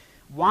states,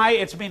 why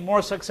it's been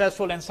more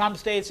successful in some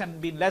states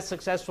and been less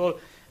successful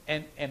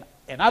in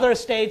other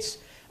states.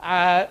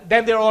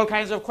 Then there are all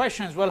kinds of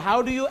questions. Well,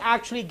 how do you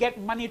actually get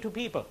money to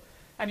people?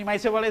 And you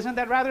might say, well, isn't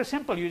that rather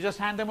simple? You just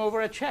hand them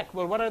over a check.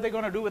 Well, what are they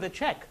going to do with a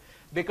check?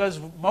 Because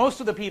most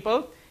of the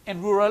people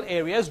in rural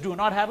areas do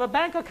not have a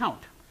bank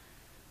account.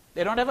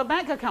 They don't have a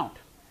bank account,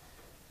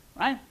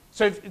 right?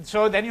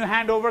 So then you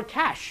hand over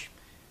cash,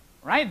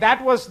 right?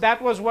 That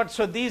was what.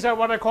 So these are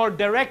what are called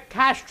direct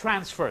cash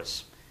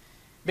transfers,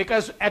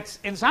 because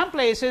in some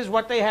places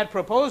what they had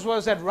proposed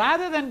was that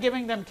rather than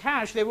giving them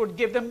cash, they would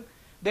give them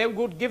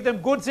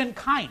goods in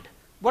kind.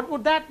 What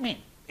would that mean?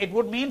 It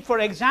would mean, for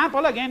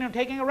example, again, you're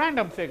taking a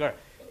random figure.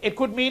 It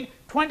could mean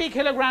 20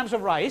 kilograms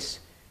of rice,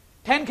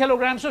 10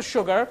 kilograms of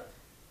sugar,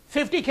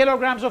 50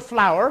 kilograms of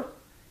flour,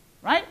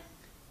 right?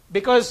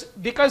 Because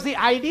the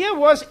idea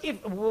was,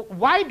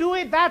 why do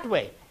it that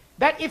way?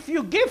 That if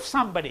you give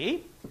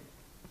somebody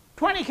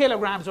 20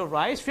 kilograms of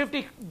rice,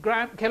 50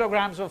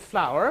 kilograms of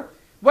flour,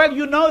 well,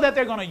 you know that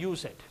they're going to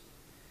use it.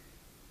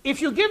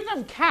 If you give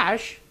them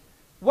cash,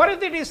 what if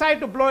they decide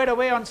to blow it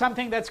away on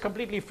something that's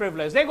completely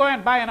frivolous? They go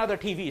and buy another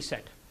TV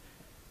set.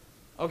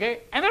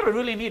 Okay? And they don't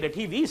really need a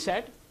TV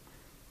set,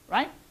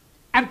 right?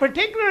 And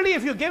particularly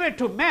if you give it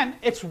to men,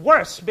 it's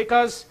worse,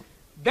 because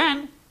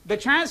then the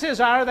chances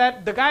are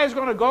that the guy is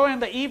going to go in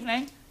the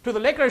evening to the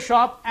liquor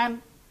shop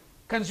and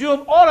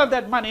consume all of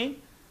that money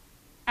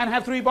and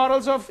have 3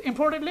 bottles of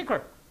imported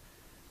liquor.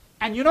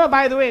 And you know,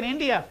 by the way, in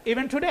India,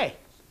 even today,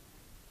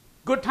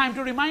 good time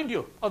to remind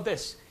you of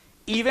this,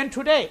 even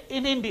today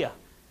in India,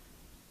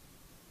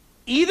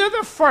 either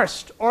the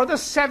 1st or the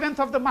 7th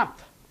of the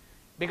month,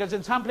 because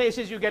in some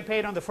places you get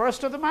paid on the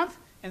 1st of the month,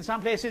 in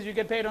some places you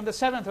get paid on the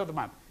 7th of the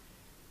month.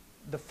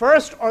 The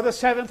 1st or the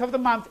 7th of the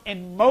month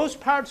in most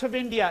parts of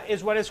India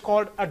is what is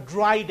called a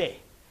dry day.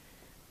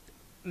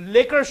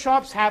 Liquor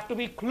shops have to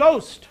be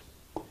closed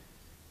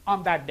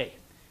on that day.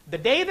 The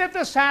day that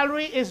the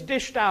salary is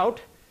dished out,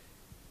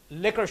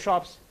 liquor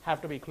shops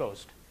have to be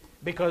closed.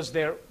 Because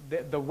the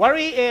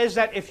worry is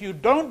that if you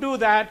don't do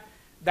that,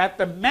 that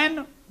the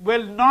men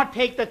will not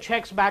take the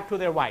checks back to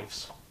their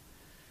wives.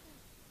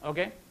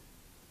 Okay?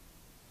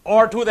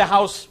 Or to the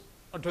house,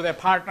 or to their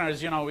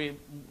partners,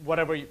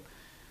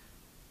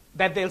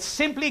 that they'll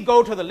simply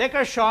go to the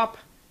liquor shop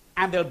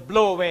and they'll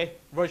blow away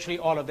virtually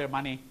all of their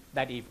money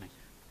that evening.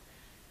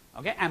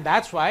 Okay? And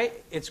that's why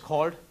it's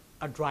called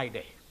a dry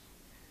day.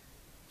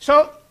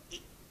 So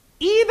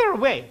either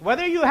way,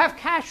 whether you have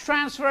cash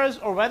transfers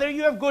or whether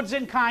you have goods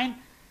in kind,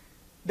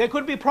 there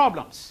could be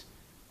problems.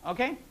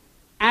 Okay?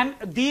 And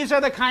these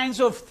are the kinds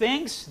of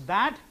things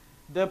that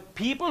the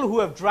people who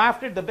have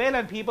drafted the bill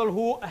and people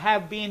who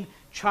have been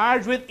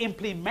charged with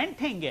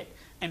implementing it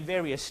in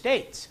various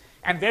states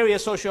and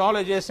various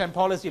sociologists and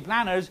policy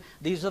planners,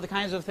 these are the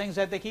kinds of things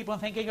that they keep on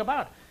thinking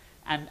about.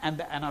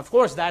 And of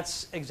course,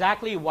 that's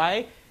exactly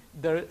why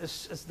the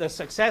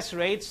success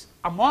rates,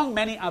 among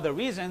many other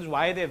reasons,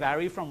 why they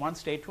vary from one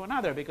state to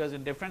another, because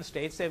in different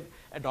states they've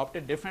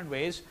adopted different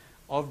ways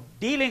of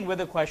dealing with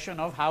the question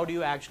of how do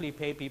you actually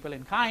pay people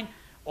in kind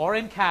or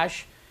in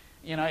cash.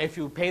 If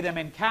you pay them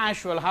in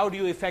cash, well, how do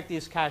you effect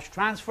these cash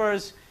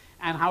transfers,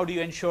 and how do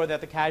you ensure that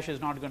the cash is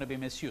not going to be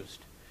misused,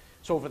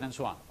 so forth and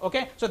so on.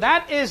 Okay, so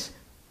that is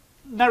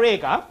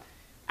NREGA.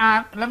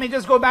 And let me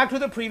just go back to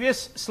the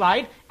previous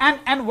slide.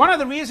 And one of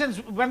the reasons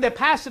when they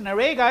passed the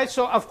NREGA,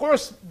 so of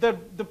course the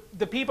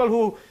people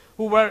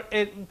who were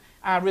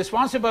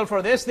responsible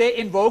for this, they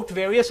invoked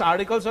various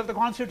articles of the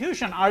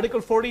Constitution.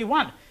 Article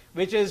 41,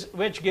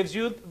 which gives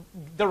you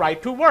the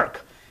right to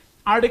work.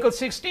 Article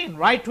 16,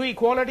 right to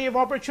equality of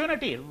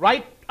opportunity.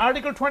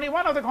 Article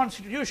 21 of the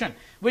Constitution,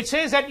 which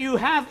says that you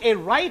have a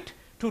right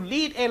to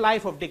lead a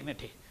life of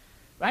dignity.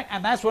 Right?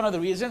 And that's one of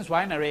the reasons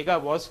why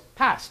NREGA was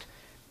passed.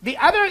 The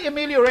other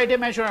ameliorative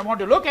measure I want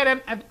to look at,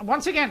 and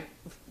once again,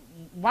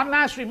 one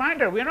last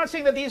reminder, we're not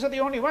saying that these are the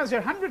only ones, there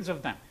are hundreds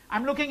of them.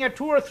 I'm looking at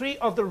 2 or 3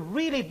 of the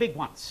really big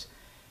ones.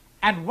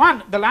 And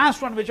one, the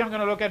last one, which I'm going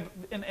to look at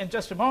in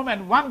just a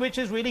moment, one which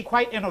is really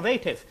quite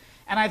innovative,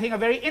 and I think a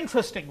very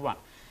interesting one.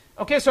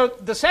 Okay, so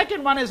the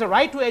second one is the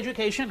Right to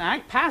Education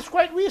Act, passed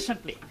quite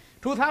recently,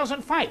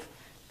 2005.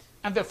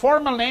 And the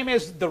formal name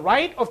is the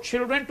Right of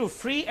Children to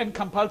Free and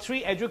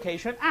Compulsory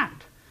Education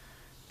Act,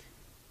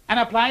 and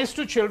applies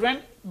to children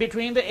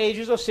between the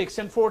ages of 6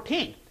 and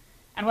 14.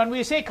 And when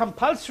we say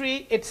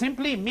compulsory, it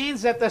simply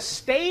means that the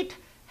state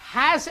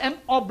has an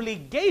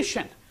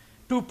obligation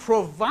to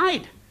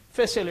provide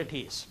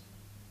facilities,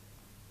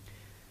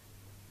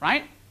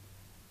 right,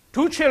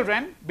 to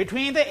children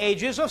between the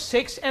ages of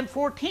 6 and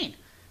 14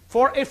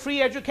 for a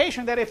free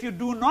education. That if you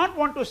do not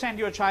want to send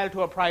your child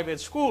to a private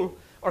school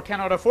or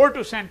cannot afford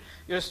to send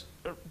your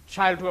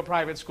child to a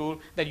private school,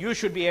 that you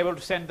should be able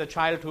to send the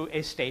child to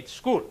a state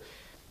school.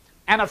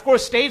 And of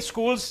course, state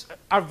schools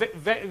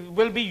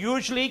will be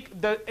usually,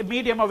 the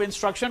medium of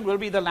instruction will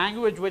be the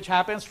language which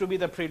happens to be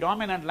the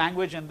predominant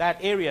language in that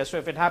area. So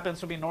if it happens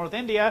to be North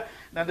India,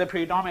 then the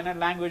predominant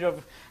language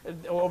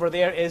over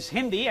there is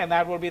Hindi, and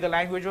that will be the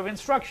language of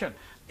instruction.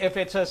 If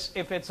it's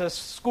a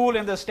school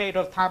in the state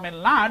of Tamil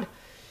Nadu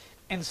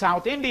in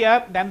South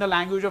India, then the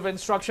language of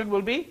instruction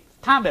will be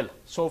Tamil,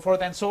 so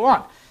forth and so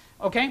on.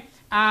 Okay?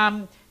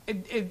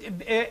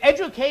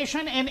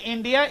 Education in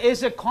India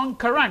is a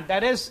concurrent,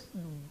 that is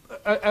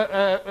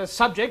a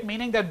subject,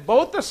 meaning that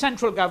both the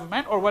central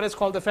government, or what is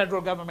called the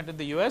federal government in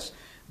the US,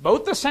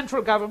 both the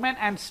central government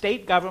and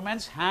state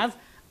governments have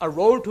a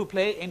role to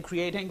play in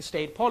creating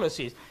state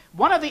policies.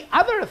 One of the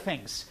other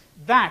things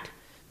that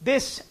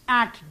this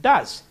act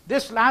does,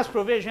 this last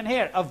provision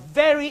here, a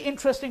very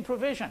interesting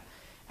provision,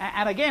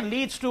 and again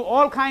leads to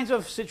all kinds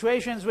of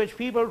situations which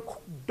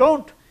people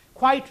don't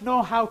quite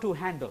know how to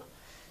handle.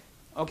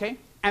 Okay?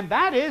 And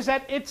that is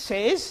that it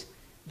says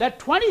that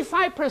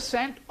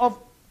 25% of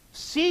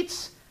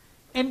seats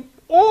in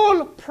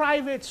all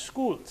private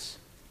schools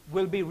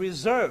will be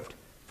reserved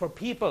for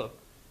people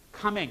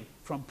coming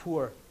from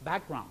poor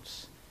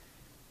backgrounds.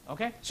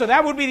 Okay? So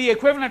that would be the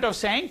equivalent of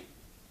saying,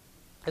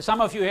 as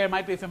some of you here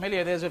might be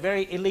familiar, there's a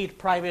very elite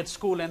private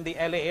school in the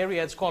LA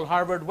area. It's called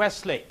Harvard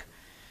Westlake.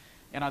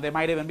 You know, there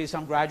might even be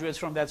some graduates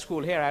from that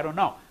school here. I don't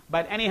know.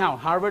 But anyhow,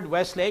 Harvard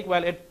Westlake,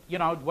 well, you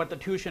know what the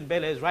tuition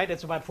bill is, right?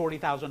 It's about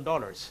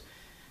 $40,000.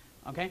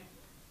 Okay?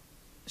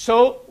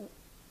 So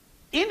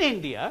in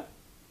India,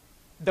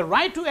 the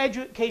Right to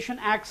Education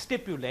Act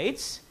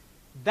stipulates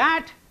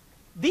that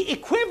the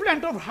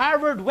equivalent of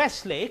Harvard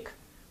Westlake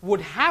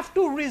would have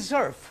to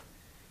reserve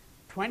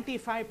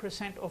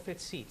 25% of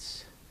its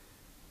seats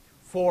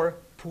for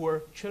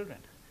poor children.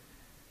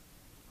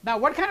 Now,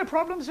 what kind of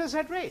problems does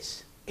that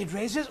raise? It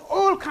raises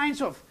all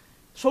kinds of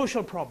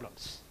social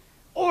problems.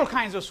 All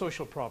kinds of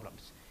social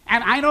problems.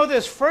 And I know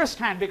this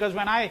firsthand because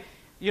when I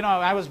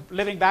was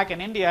living back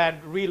in India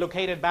and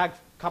relocated back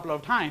a couple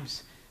of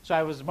times.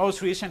 So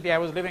most recently I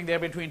was living there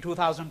between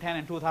 2010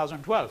 and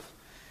 2012.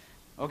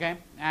 Okay?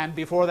 And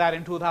before that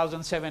in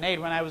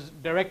 2007-8 when I was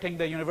directing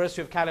the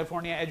University of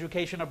California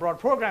Education Abroad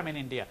program in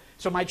India.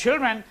 So my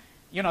children,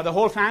 the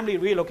whole family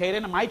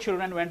relocated and my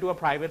children went to a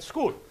private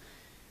school.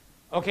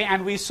 Okay,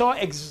 and we saw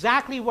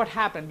exactly what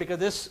happened because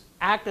this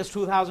act is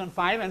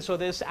 2005 and so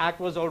this act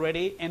was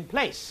already in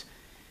place.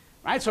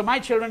 Right? So my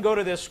children go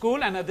to this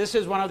school and this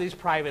is one of these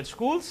private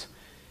schools.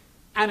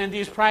 And in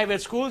these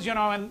private schools,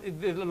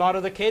 and a lot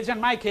of the kids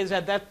and my kids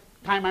at that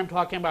time I'm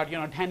talking about,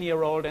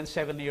 10-year-old and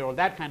 7-year-old,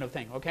 that kind of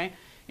thing, okay?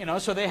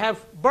 So they have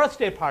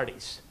birthday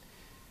parties,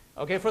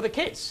 okay, for the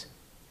kids.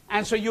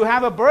 And so you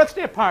have a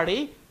birthday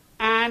party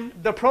and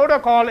the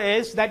protocol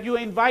is that you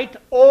invite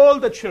all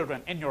the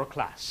children in your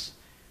class.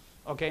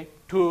 Okay,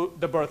 to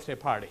the birthday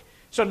party.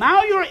 So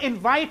now you're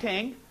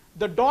inviting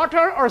the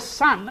daughter or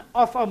son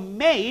of a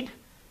maid,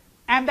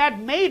 and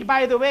that maid,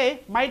 by the way,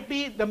 might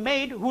be the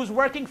maid who's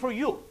working for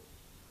you.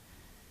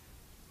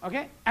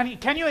 Okay, and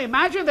can you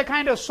imagine the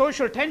kind of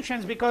social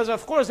tensions? Because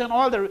of course,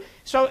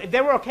 so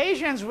there were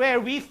occasions where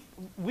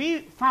we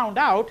found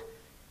out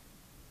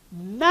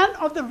none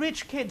of the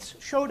rich kids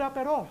showed up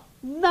at all.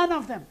 None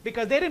of them,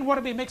 because they didn't want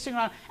to be mixing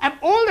around. And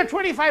all the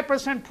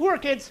 25% poor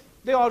kids,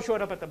 they all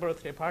showed up at the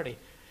birthday party.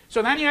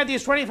 So then you had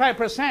these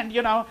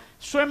 25%,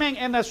 swimming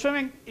in a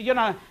swimming,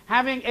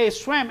 having a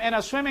swim in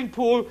a swimming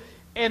pool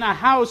in a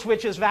house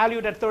which is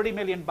valued at $30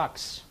 million.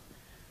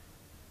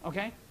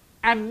 Okay?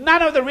 And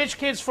none of the rich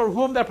kids for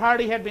whom the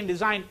party had been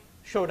designed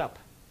showed up.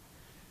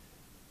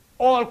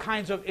 All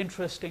kinds of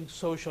interesting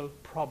social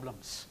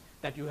problems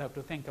that you have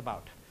to think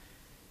about.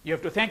 You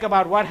have to think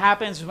about what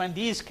happens when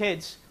these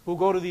kids who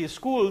go to these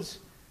schools,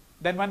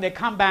 then when they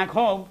come back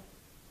home,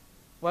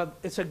 well,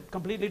 it's a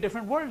completely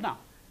different world now.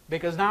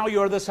 Because now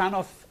you're the son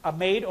of a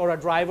maid or a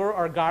driver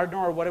or a gardener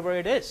or whatever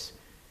it is.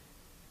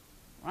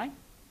 Right?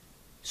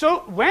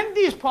 So when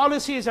these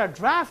policies are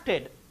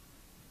drafted,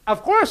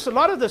 of course, a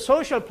lot of the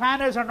social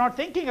planners are not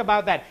thinking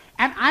about that.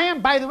 And I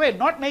am, by the way,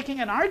 not making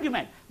an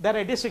argument that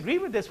I disagree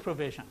with this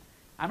provision.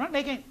 I'm not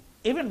making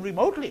even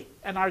remotely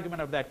an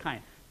argument of that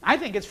kind. I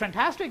think it's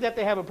fantastic that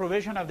they have a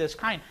provision of this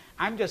kind.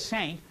 I'm just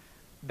saying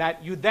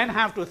that you then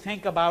have to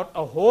think about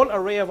a whole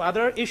array of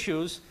other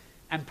issues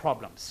and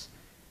problems.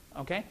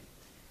 Okay?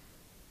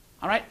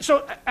 All right,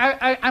 so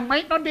I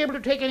might not be able to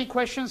take any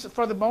questions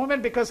for the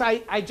moment because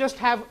I just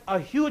have a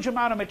huge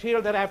amount of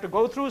material that I have to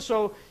go through.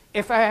 So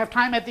if I have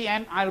time at the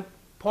end, I'll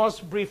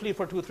pause briefly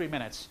for 2-3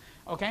 minutes.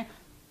 Okay?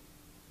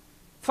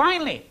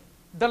 Finally,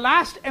 the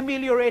last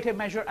ameliorative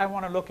measure I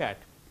want to look at,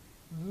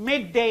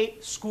 midday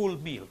school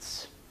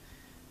meals.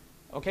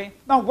 Okay?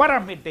 Now, what are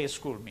midday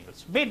school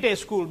meals? Midday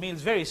school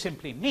meals very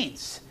simply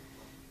means,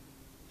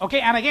 okay,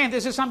 and again,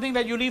 this is something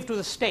that you leave to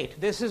the state.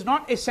 This is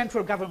not a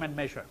central government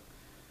measure.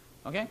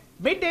 Okay?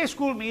 Midday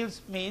school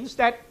meals means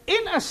that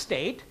in a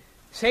state,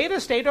 say the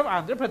state of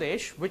Andhra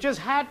Pradesh, which has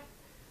had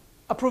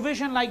a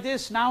provision like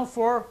this now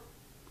for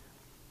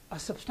a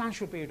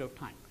substantial period of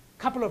time, a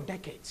couple of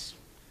decades.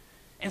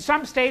 In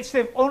some states,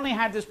 they've only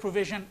had this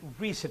provision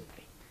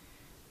recently.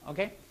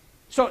 Okay?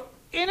 So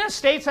in a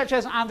state such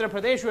as Andhra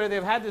Pradesh, where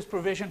they've had this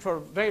provision for a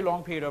very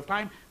long period of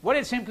time, what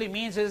it simply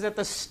means is that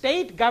the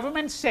state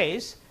government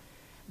says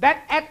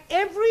that at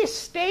every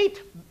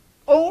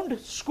state-owned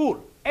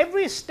school,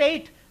 every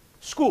state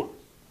school,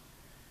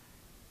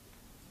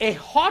 a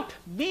hot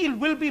meal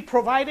will be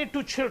provided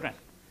to children,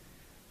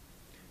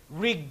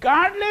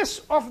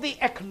 regardless of the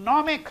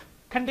economic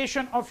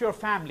condition of your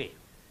family.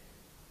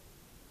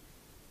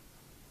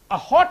 A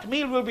hot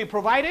meal will be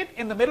provided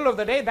in the middle of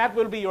the day. That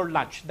will be your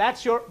lunch.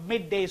 That's your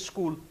midday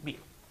school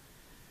meal.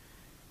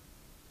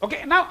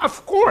 Okay, now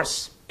of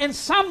course, in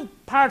some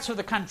parts of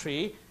the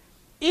country,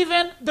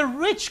 even the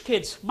rich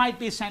kids might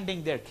be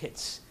sending their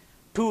kids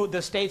to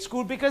the state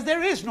school because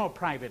there is no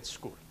private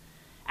school.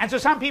 And so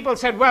some people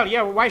said, well,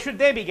 yeah, why should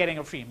they be getting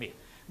a free meal?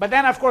 But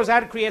then, of course,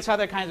 that creates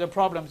other kinds of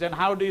problems. And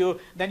how do you,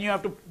 then you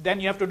have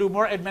to do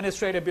more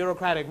administrative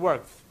bureaucratic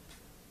work.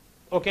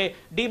 Okay,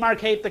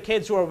 demarcate the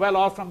kids who are well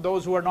off from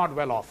those who are not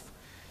well off.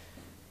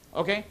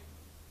 Okay?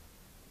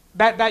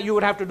 That you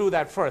would have to do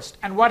that first.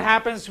 And what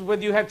happens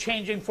when you have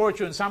changing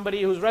fortune?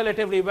 Somebody who's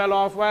relatively well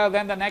off, well,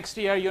 then the next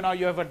year, you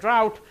have a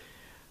drought.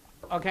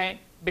 Okay?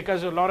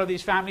 because a lot of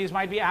these families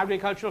might be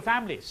agricultural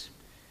families.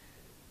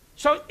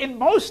 So in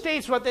most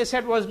states what they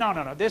said was,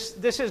 no, this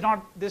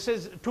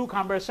is too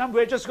cumbersome,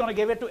 we're just going to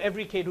give it to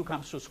every kid who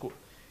comes to school.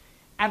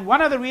 And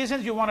one of the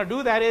reasons you want to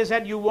do that is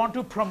that you want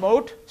to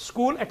promote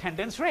school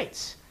attendance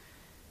rates.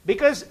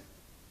 Because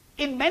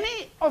in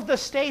many of the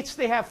states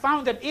they have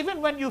found that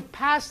even when you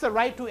pass the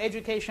Right to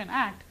Education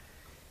Act,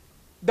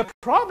 the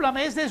problem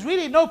is there's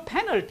really no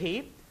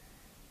penalty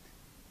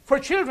for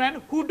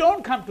children who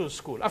don't come to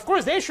school. Of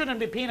course, they shouldn't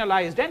be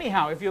penalized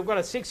anyhow. If you've got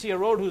a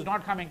 6-year-old who's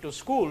not coming to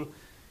school,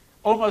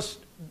 almost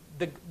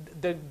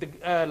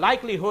the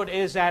likelihood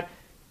is that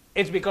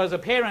it's because the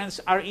parents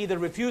are either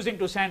refusing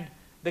to send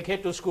the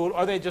kid to school,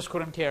 or they just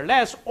couldn't care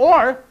less,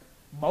 or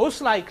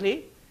most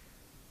likely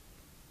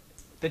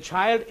the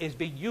child is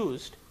being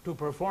used to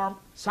perform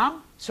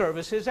some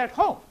services at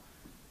home,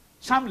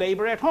 some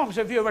labor at home.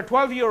 So if you have a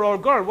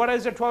 12-year-old girl, what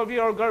is a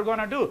 12-year-old girl going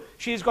to do?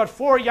 She's got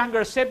 4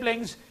 younger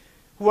siblings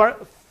who are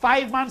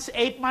 5 months,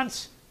 8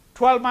 months,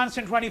 12 months,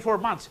 and 24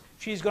 months.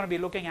 She's going to be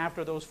looking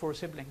after those 4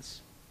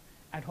 siblings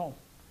at home.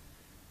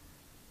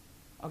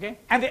 Okay?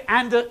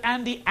 And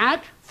the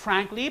Act,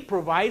 frankly,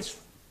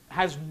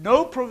 has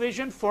no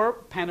provision for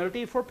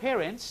penalty for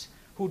parents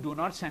who do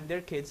not send their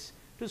kids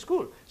to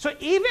school. So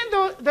even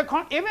though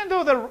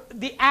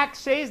the Act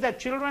says that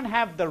children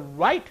have the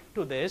right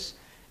to this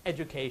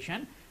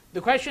education, the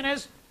question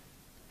is,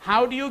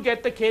 how do you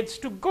get the kids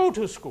to go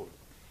to school?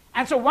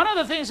 And so one of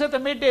the things that the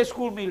midday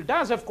school meal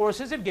does, of course,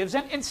 is it gives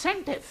an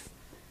incentive,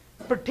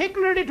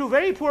 particularly to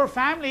very poor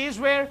families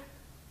where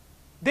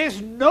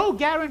there's no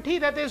guarantee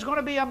that there's going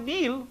to be a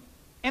meal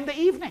in the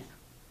evening.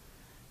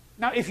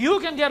 Now, if you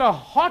can get a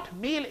hot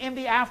meal in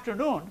the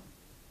afternoon,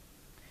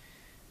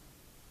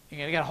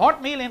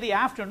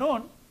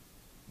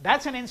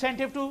 that's an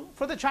incentive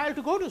for the child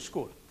to go to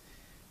school.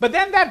 But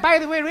then that, by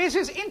the way,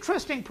 raises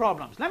interesting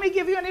problems. Let me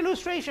give you an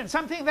illustration,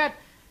 something that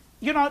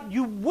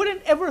you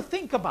wouldn't ever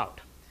think about.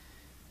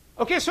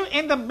 Okay, so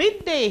in the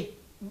midday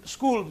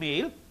school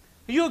meal,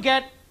 you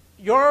get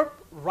your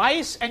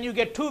rice and you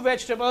get 2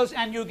 vegetables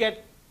and you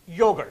get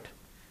yogurt,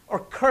 or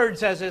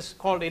curds as is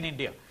called in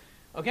India.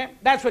 Okay,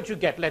 that's what you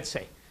get, let's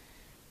say.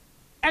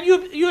 And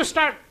you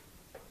start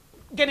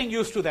getting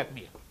used to that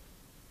meal.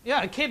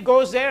 Yeah, a kid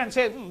goes there and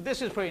says,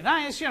 this is pretty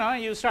nice,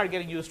 you start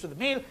getting used to the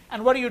meal.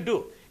 And what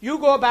do? You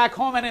go back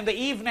home, and in the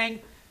evening,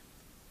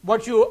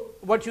 what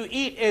you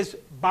eat is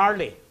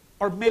barley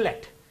or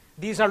millet.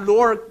 These are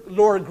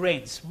lower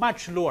grains,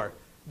 much lower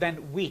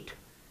than wheat,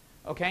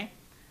 okay?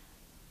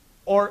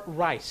 Or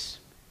rice.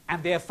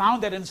 And they have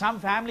found that in some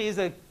families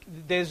that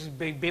there's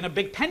been a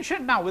big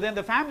tension now within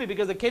the family,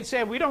 because the kids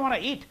say, we don't want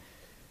to eat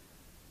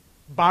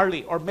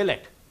barley or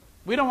millet.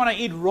 We don't want to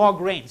eat raw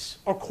grains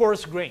or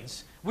coarse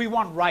grains. We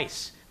want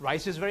rice.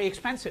 Rice is very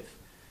expensive.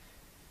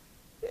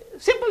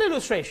 Simple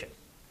illustration.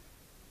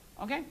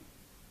 Okay?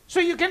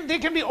 So there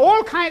can be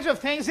all kinds of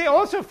things. They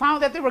also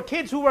found that there were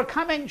kids who were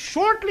coming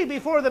shortly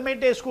before the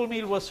midday school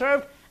meal was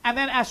served, and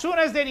then as soon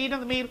as they'd eaten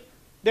the meal,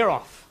 they're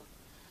off.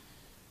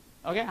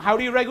 Okay? How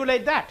do you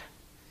regulate that?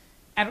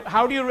 And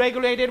how do you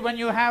regulate it when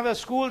you have a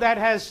school that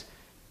has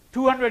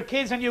 200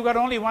 kids and you've got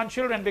only 1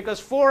 children, because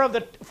 4 of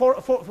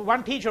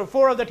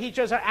the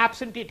teachers are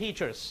absentee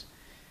teachers.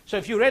 So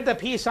if you read the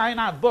P.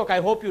 Sainath book, I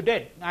hope you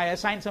did. I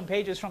assigned some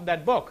pages from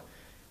that book.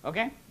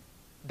 Okay?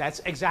 That's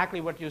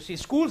exactly what you see.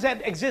 Schools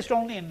that exist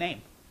only in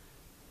name.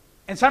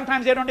 And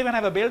sometimes they don't even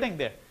have a building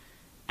there.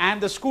 And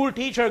the school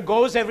teacher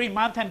goes every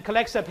month and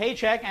collects a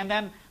paycheck, and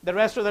then the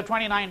rest of the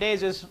 29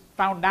 days is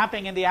found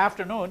napping in the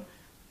afternoon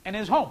in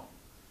his home.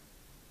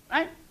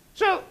 Right?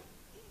 So,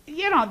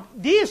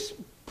 these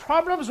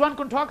problems one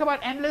can talk about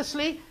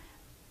endlessly,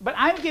 but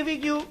I'm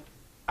giving you,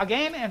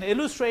 again, an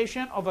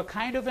illustration of a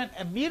kind of an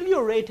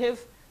ameliorative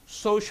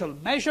social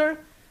measure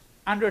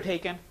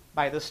undertaken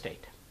by the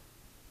state.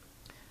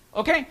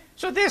 Okay,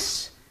 so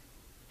this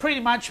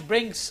pretty much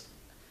brings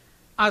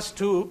us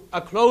to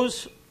a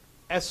close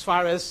as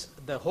far as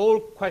the whole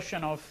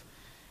question of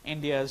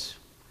India's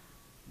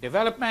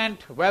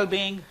development,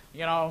 well-being,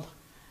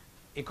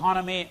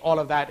 economy, all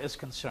of that is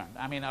concerned.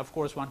 I mean, of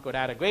course, one could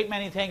add a great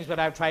many things, but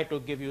I've tried to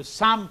give you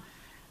some,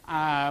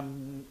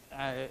 something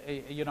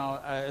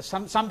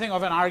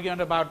of an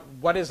argument about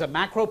what is a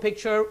macro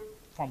picture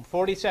from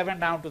 47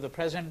 down to the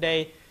present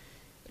day,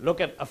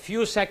 look at a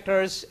few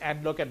sectors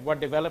and look at what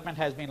development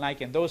has been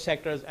like in those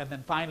sectors, and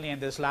then finally in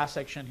this last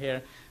section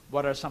here,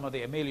 what are some of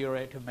the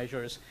ameliorative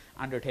measures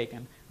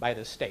undertaken by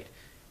the state.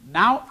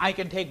 Now I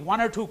can take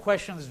 1 or 2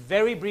 questions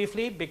very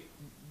briefly,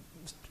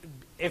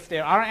 if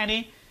there are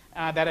any,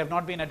 that have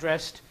not been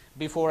addressed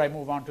before I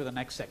move on to the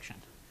next section.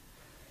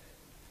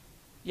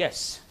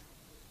 Yes?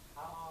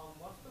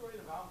 What's the rate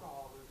of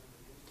alcoholism?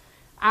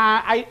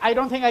 I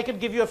don't think I could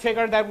give you a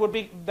figure that would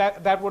be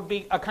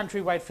a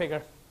countrywide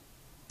figure.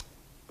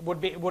 Would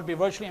be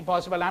virtually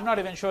impossible. I'm not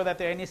even sure that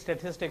there are any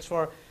statistics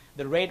for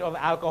the rate of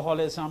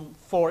alcoholism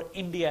for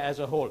India as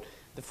a whole.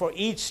 For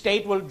each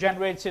state will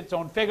generate its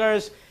own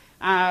figures,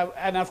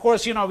 and of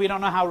course, we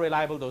don't know how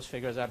reliable those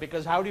figures are,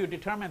 because how do you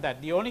determine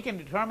that? You only can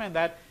determine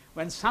that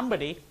when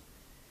somebody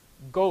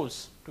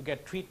goes to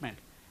get treatment,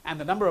 and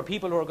the number of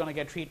people who are going to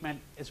get treatment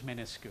is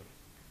minuscule.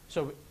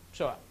 So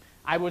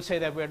I would say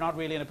that we're not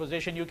really in a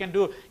position. You can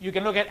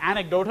look at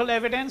anecdotal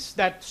evidence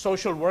that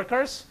social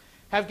workers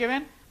have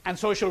given, and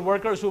social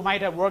workers who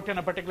might have worked in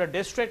a particular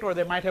district, or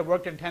they might have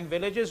worked in 10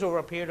 villages over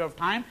a period of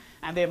time,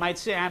 and they might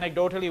say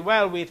anecdotally,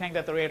 well, we think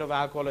that the rate of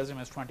alcoholism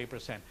is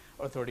 20%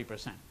 or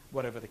 30%,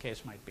 whatever the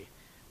case might be.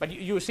 But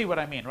you see what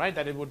I mean, right?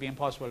 That it would be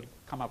impossible to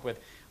come up with.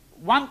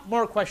 One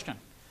more question.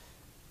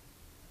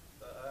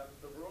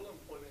 The Rural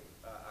Employment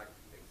Act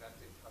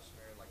exempted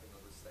Kashmir like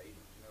another state.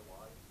 Do you know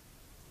why?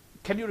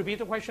 Can you repeat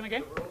the question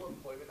again? The Rural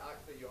Employment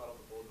Act that you had on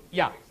the board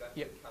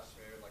exempted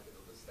Kashmir like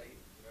another state.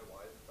 Do you know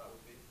why that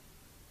would be?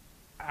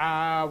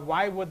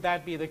 Why would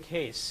that be the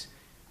case?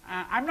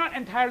 I'm not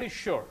entirely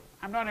sure.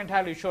 I'm not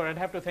entirely sure. I'd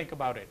have to think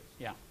about it.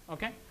 Yeah.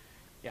 Okay.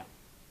 Yeah.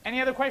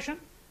 Any other question?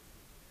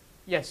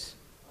 Yes.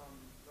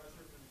 Not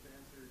sure if it's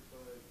answered,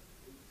 but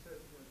it says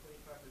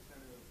 25%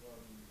 of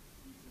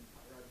seats in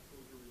private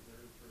schools are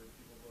reserved for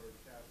people who are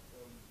caste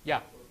Yeah.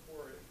 or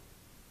poor.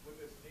 Would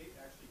the state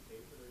actually pay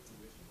for their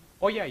tuition?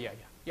 Oh,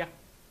 yeah.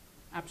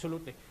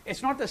 Absolutely.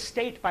 It's not the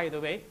state, by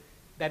the way,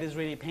 that is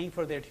really paying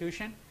for their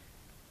tuition.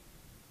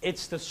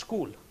 It's the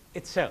school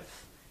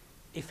itself,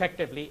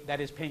 effectively,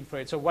 that is paying for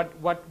it. So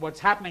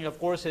what's happening, of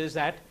course, is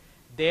that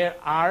there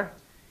are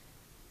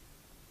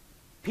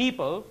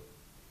people,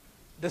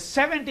 the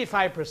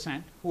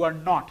 75% who are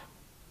not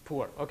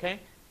poor, okay,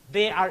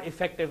 they are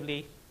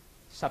effectively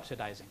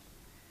subsidizing,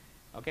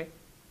 okay?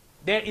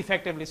 They're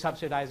effectively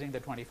subsidizing the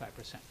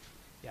 25%.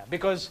 Yeah,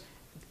 because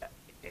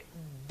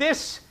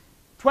this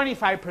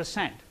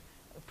 25%,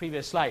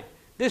 previous slide,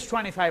 this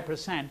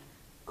 25%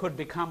 could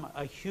become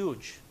a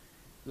huge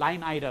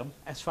line item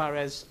as far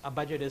as a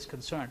budget is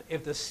concerned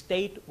if the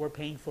state were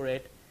paying for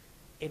it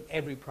in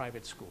every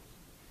private school.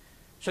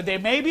 So there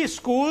may be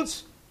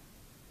schools,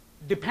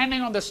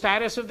 depending on the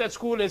status of that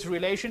school, its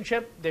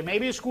relationship, there may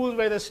be schools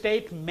where the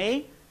state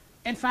may,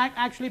 in fact,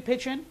 actually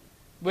pitch in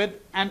with,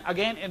 and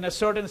again, in a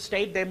certain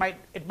state,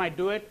 it might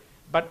do it,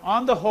 but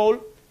on the whole,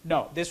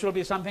 no, this will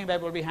be something that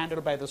will be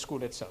handled by the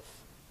school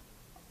itself.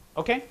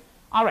 Okay?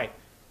 All right.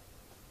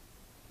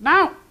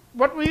 Now,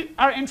 what we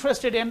are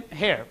interested in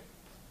here,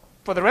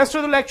 for the rest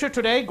of the lecture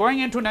today, going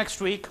into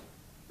next week,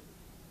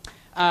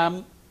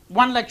 one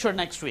lecture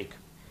next week,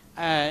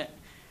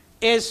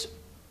 is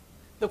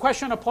the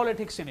question of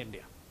politics in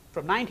India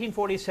from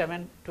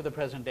 1947 to the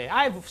present day.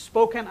 I've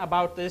spoken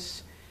about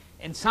this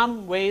in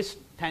some ways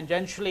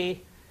tangentially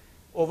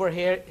over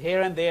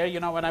here and there. You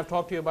know, when I've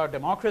talked to you about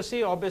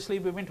democracy, obviously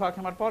we've been talking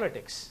about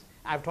politics.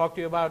 I've talked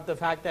to you about the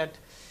fact that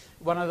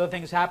one of the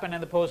things happened in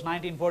the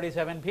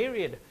post-1947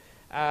 period.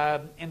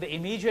 In the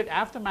immediate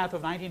aftermath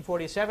of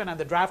 1947 and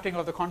the drafting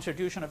of the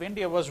Constitution of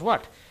India was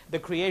what? The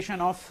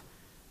creation of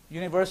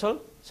universal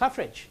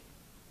suffrage,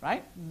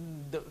 right?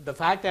 The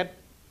fact that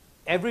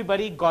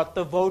everybody got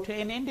the vote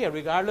in India,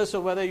 regardless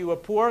of whether you were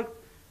poor,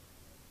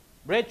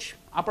 rich,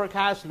 upper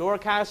caste, lower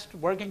caste,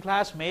 working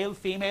class, male,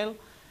 female,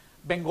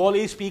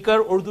 Bengali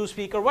speaker, Urdu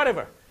speaker,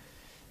 whatever,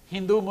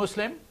 Hindu,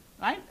 Muslim,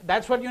 right?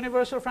 That's what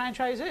universal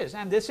franchise is.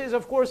 And this is,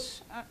 of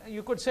course,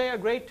 you could say a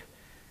great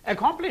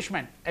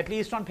accomplishment, at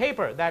least on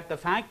paper, that the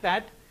fact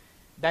that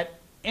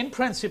in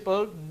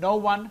principle no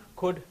one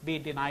could be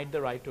denied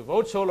the right to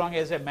vote so long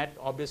as they met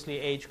obviously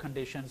age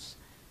conditions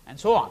and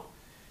so on,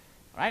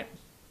 right?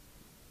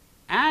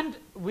 And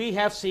we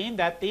have seen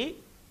that the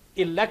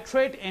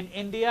electorate in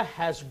India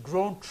has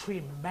grown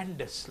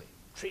tremendously,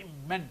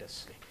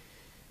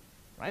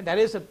 right? That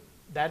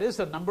is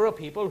the number of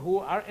people who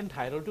are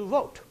entitled to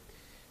vote.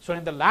 So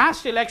in the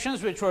last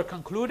elections, which were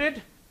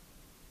concluded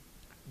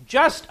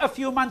just a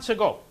few months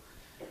ago,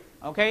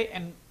 okay,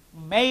 in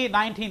May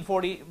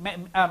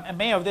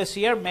May of this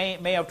year,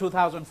 May of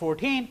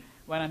 2014,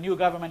 when a new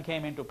government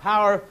came into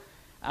power,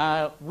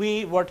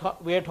 we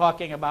are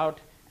talking about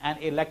an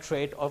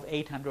electorate of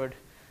 800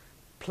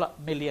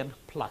 million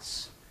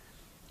plus,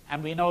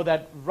 and we know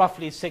that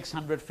roughly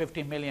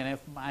 650 million.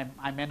 If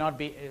I may not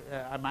be,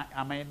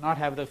 I may not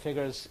have the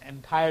figures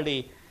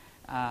entirely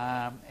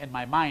in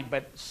my mind,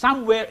 but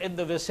somewhere in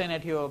the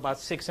vicinity of about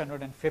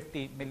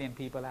 650 million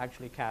people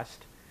actually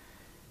cast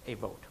a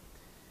vote.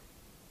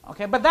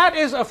 Okay, but that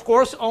is, of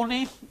course,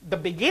 only the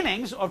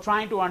beginnings of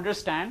trying to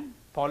understand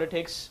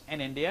politics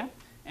in India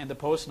in the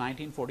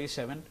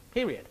post-1947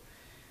 period.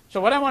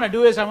 So what I want to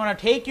do is I want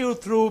to take you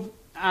through,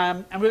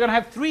 and we're going to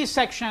have 3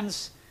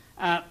 sections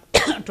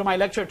to my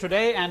lecture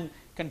today and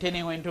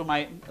continue into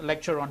my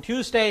lecture on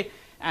Tuesday,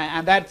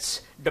 and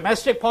that's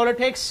domestic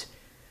politics,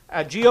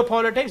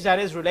 geopolitics, that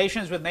is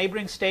relations with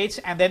neighboring states,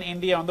 and then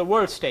India on the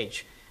world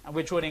stage,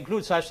 which would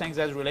include such things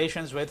as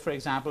relations with, for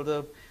example,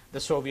 the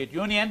Soviet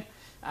Union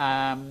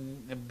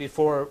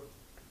before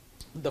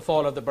the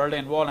fall of the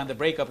Berlin Wall and the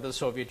breakup of the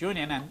Soviet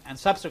Union, and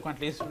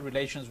subsequently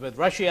relations with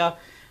Russia,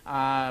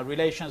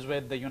 relations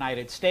with the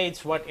United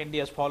States, what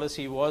India's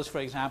policy was, for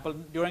example,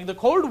 during the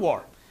Cold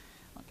War.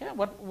 Okay,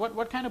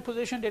 what kind of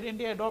position did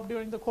India adopt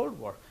during the Cold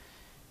War?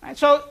 Right?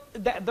 So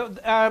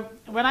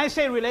when I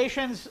say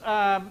relations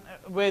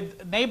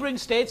with neighboring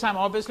states, I'm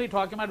obviously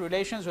talking about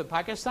relations with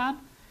Pakistan,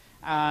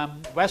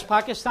 West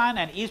Pakistan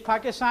and East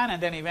Pakistan,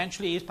 and then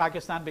eventually East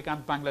Pakistan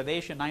becomes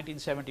Bangladesh in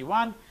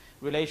 1971,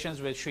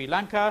 relations with Sri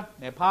Lanka,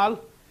 Nepal,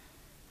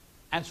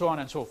 and so on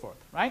and so forth.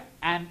 Right?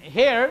 And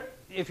here,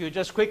 if you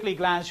just quickly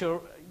glance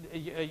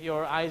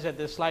your eyes at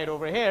this slide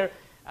over here,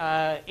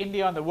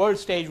 India on the world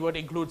stage would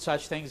include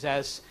such things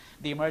as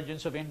the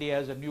emergence of India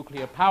as a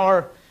nuclear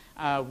power,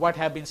 what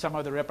have been some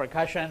of the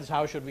repercussions,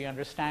 how should we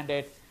understand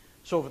it,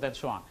 so forth and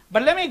so on.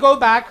 But let me go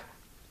back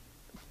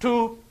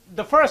to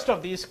the first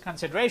of these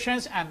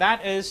considerations, and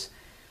that is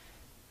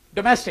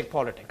domestic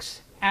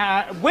politics.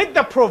 With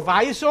the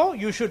proviso,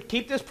 you should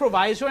keep this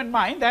proviso in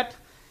mind, that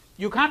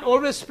you can't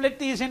always split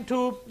these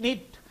into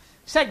neat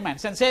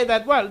segments and say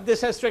that, well,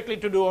 this has strictly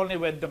to do only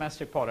with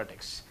domestic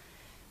politics.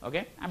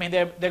 Okay? I mean,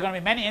 there are going to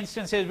be many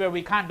instances where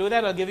we can't do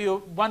that. I'll give you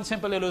one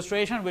simple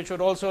illustration, which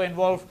would also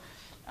involve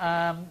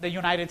the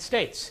United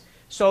States.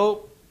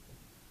 So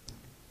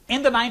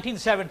in the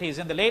 1970s,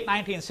 in the late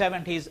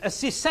 1970s, a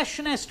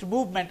secessionist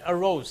movement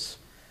arose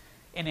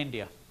in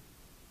India.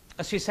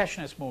 A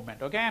secessionist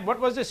movement. Okay? And what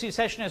was the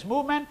secessionist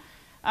movement?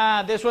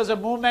 This was a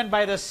movement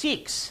by the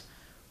Sikhs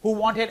who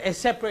wanted a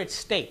separate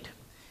state.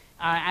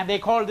 And they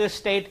called this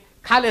state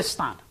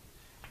Khalistan.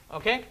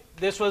 Okay?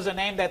 This was the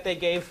name that they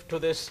gave to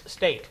this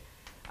state.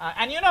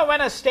 And you know,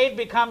 when a state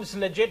becomes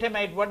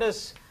legitimate, what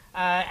does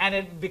and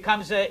it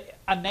becomes a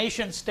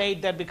nation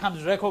state that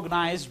becomes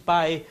recognized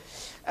by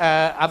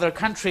other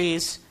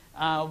countries,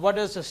 what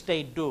does a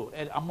state do?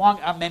 Among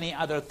many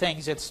other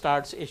things, it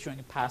starts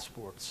issuing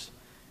passports.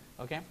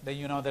 Okay? Then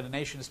you know that a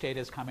nation state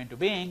has come into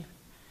being.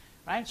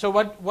 Right? So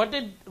what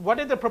did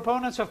the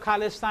proponents of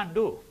Khalistan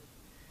do?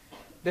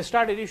 They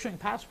started issuing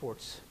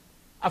passports.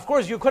 Of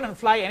course, you couldn't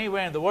fly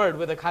anywhere in the world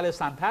with a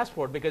Khalistan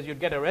passport because you'd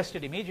get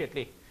arrested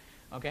immediately.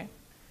 Okay?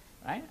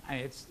 Right?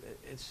 And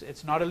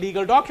it's not a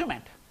legal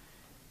document.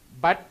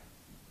 But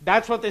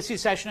that's what the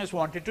secessionists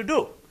wanted to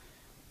do.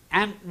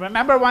 And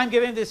remember why I'm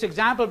giving this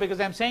example, because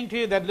I'm saying to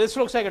you that this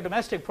looks like a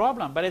domestic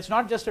problem, but it's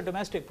not just a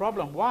domestic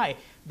problem. Why?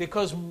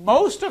 Because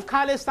most of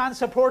Khalistan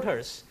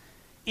supporters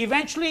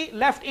eventually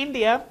left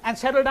India and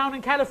settled down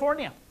in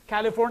California.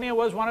 California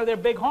was one of their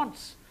big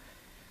haunts.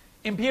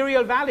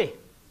 Imperial Valley.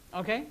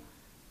 Okay?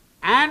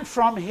 And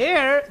from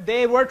here,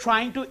 they were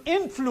trying to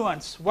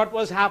influence what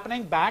was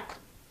happening back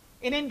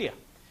in India.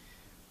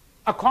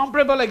 A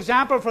comparable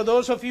example for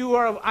those of you who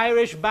are of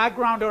Irish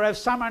background or have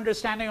some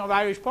understanding of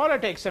Irish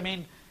politics, I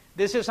mean,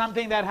 this is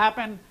something that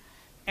happened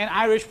in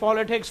Irish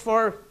politics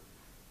for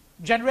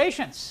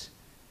generations,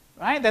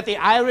 right? That the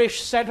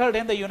Irish settled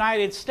in the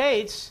United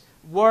States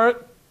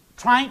were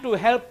trying to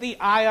help the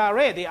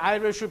IRA, the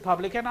Irish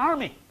Republican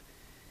Army.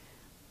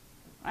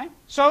 Right?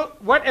 So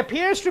what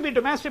appears to be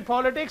domestic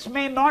politics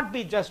may not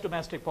be just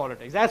domestic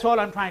politics. That's all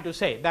I'm trying to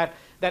say. That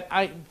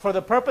for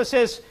the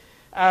purposes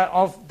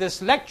of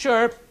this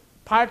lecture,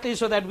 partly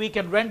so that we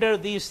can render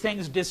these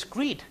things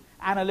discrete,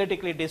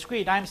 analytically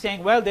discrete, I'm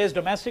saying, well, there's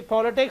domestic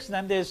politics,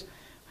 then there's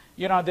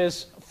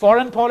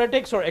foreign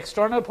politics or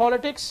external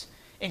politics,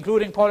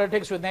 including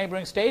politics with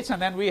neighboring states, and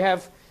then we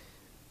have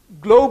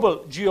global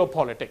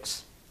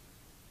geopolitics.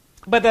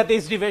 But that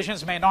these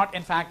divisions may not,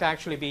 in fact,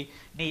 actually be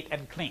neat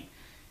and clean.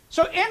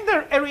 So in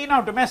the arena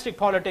of domestic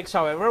politics,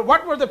 however,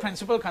 what were the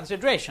principal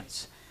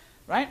considerations?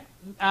 Right?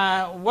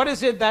 What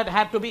is it that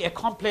had to be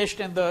accomplished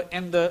in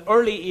the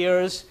early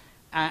years,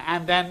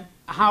 and then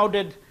how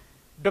did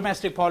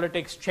domestic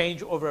politics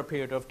change over a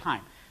period of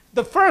time?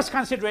 The first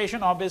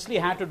consideration obviously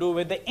had to do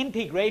with the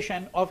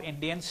integration of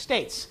Indian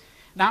states.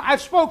 Now,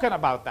 I've spoken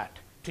about that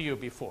to you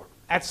before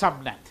at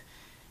some length.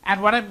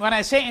 And when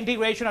I say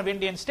integration of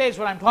Indian states,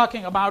 what I'm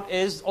talking about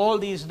is all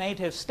these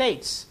native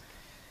states.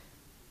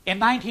 In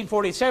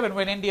 1947,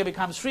 when India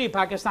becomes free,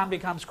 Pakistan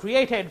becomes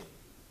created,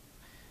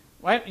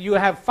 right? You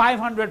have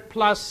 500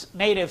 plus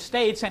native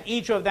states, and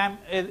each of them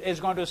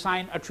is going to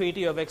sign a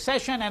treaty of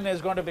accession and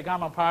is going to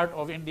become a part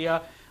of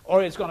India,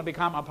 or it's going to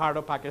become a part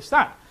of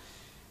Pakistan.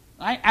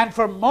 Right? And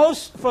for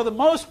the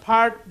most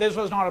part, this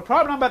was not a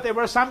problem, but there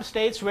were some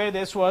states where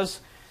this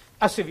was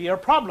a severe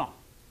problem.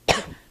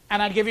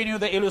 And I've given you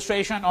the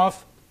illustration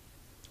of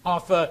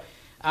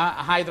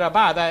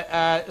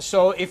Hyderabad.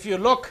 So if you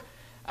look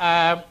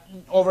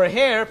over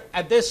here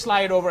at this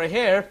slide over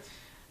here,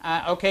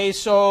 okay,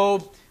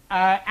 so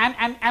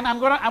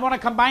I want to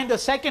combine the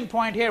second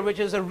point here, which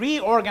is a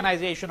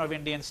reorganization of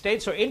Indian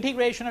states. So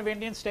integration of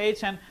Indian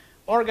states and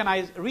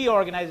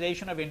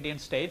reorganization of Indian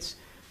states.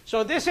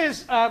 So this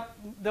is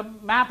the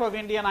map of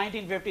India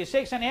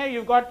 1956, and here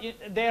you've got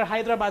there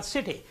Hyderabad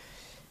city.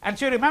 And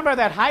so you remember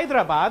that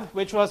Hyderabad,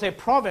 which was a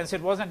province,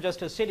 it wasn't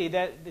just a city,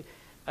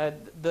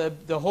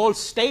 the whole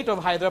state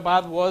of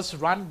Hyderabad was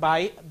run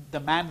by the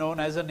man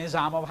known as the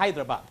Nizam of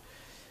Hyderabad.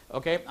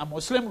 Okay, a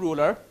Muslim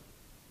ruler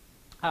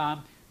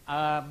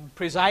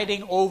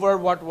presiding over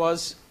what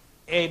was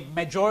a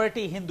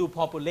majority Hindu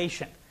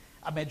population.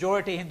 A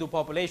majority Hindu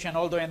population,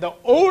 although in the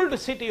old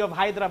city of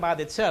Hyderabad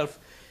itself,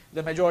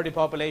 the majority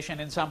population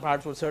in some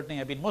parts would certainly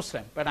have been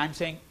Muslim. But I'm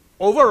saying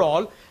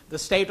overall, the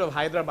state of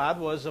Hyderabad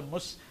was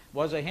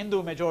a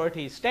Hindu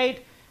majority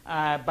state,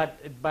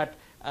 but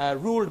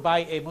ruled by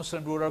a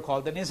Muslim ruler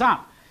called the Nizam.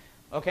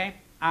 Okay,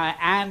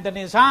 and the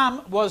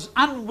Nizam was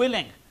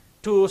unwilling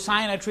to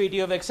sign a treaty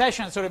of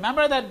accession. So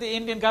remember that the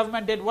Indian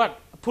government did what?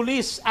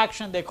 Police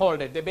action, they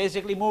called it. They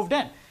basically moved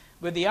in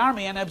with the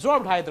army and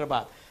absorbed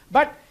Hyderabad.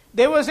 But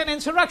there was an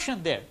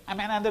insurrection there. I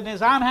mean, and the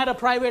Nizam had a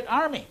private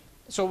army.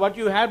 So what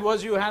you had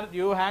was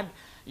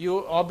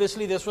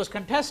obviously this was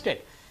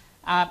contested.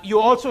 You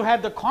also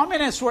had the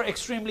communists were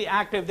extremely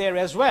active there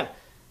as well.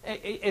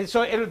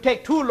 So it'll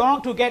take too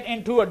long to get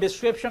into a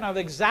description of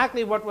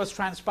exactly what was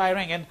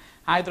transpiring in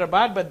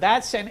Hyderabad, but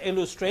that's an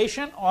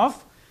illustration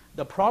of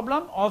the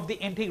problem of the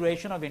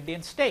integration of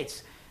Indian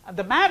states. And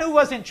the man who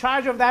was in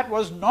charge of that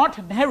was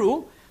not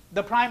Nehru,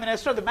 the prime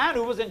minister. The man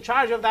who was in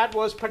charge of that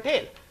was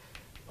Patel.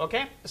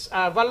 Okay,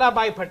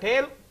 Vallabhbhai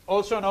Patel,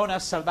 also known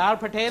as Sardar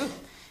Patel,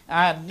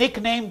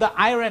 nicknamed the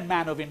Iron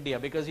Man of India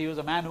because he was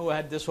a man who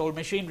had this whole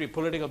machinery,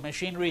 political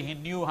machinery. He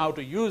knew how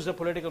to use the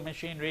political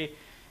machinery.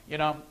 You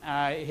know,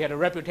 he had a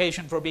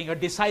reputation for being a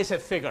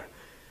decisive figure.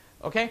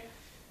 Okay,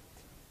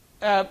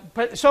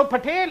 so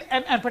Patel,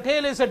 and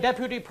Patel is a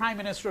deputy prime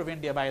minister of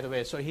India, by the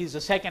way. So he's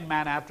the second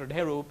man after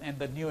Nehru in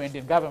the new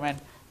Indian government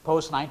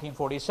post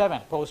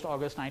 1947, post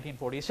August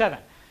 1947.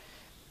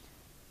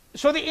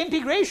 So the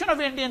integration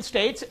of Indian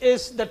states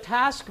is the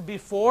task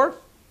before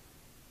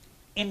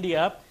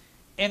India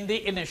in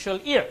the initial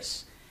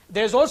years.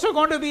 There's also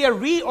going to be a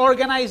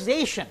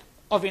reorganization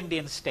of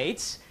Indian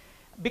states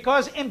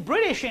because in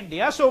British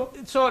India, so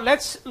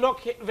let's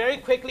look very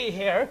quickly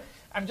here.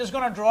 I'm just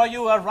going to draw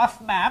you a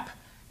rough map.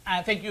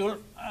 I think you'll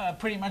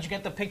pretty much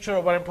get the picture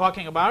of what I'm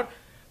talking about.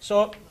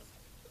 So,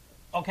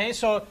 okay,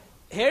 so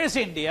here's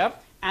India,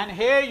 and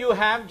here you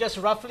have just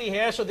roughly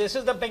here, so this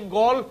is the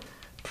Bengal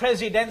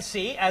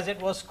Presidency, as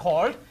it was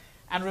called.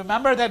 And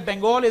remember that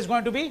Bengal is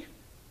going to be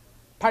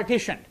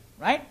partitioned,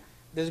 right?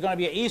 There's going to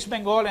be an East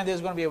Bengal and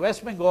there's going to be a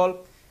West Bengal,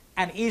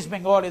 and East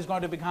Bengal is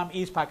going to become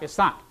East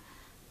Pakistan,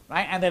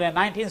 right? And then in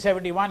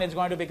 1971 it's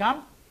going to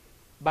become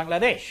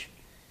Bangladesh.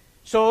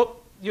 So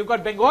you've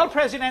got Bengal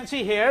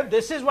Presidency here.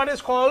 This is what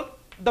is called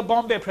the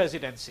Bombay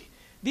Presidency.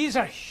 These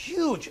are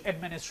huge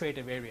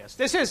administrative areas.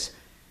 This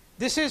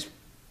is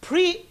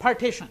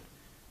pre-partition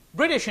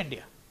British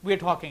India we're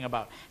talking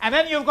about. And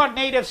then you've got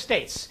native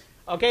states.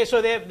 Okay,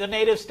 so the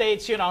native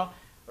states, you know,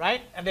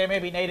 right? And there may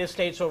be native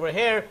states over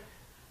here.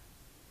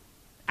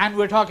 And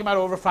we're talking about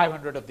over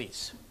 500 of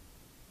these.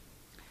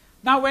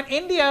 Now, when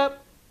India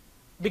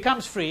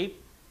becomes free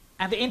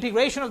and the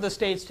integration of the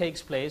states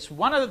takes place,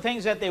 one of the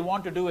things that they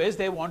want to do is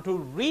they want to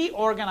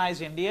reorganize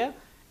India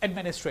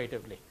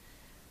administratively.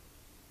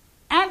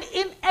 And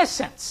in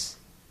essence,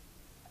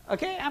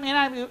 okay, I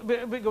mean,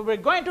 we're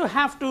going to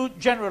have to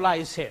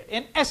generalize here.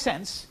 In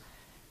essence,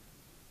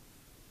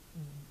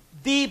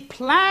 the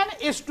plan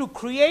is to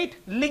create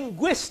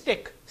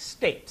linguistic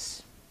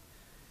states.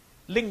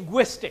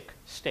 Linguistic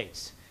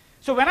states.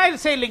 So when I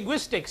say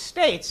linguistic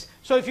states,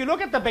 so if you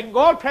look at the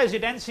Bengal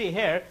Presidency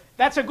here,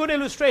 that's a good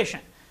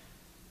illustration.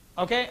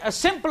 Okay, a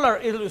simpler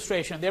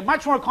illustration. They're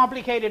much more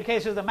complicated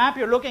cases. The map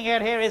you're looking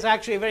at here is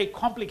actually a very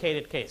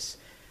complicated case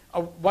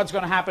of what's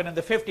going to happen in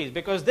the 50s,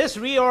 because this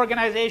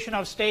reorganization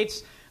of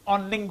states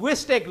on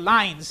linguistic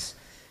lines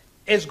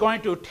is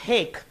going to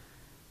take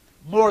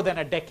more than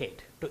a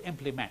decade to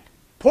implement.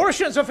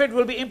 Portions of it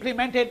will be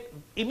implemented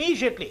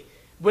immediately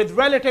with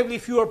relatively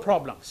fewer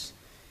problems.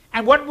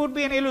 And what would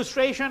be an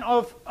illustration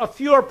of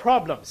fewer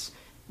problems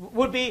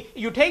would be,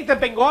 you take the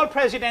Bengal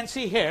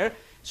Presidency here,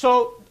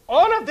 so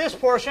all of this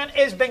portion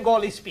is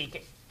Bengali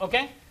speaking,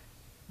 okay?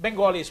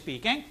 Bengali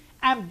speaking.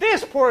 And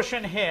this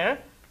portion here,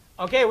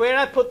 okay, where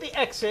I put the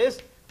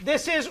X's,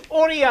 this is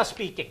Oriya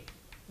speaking.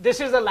 This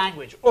is the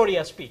language,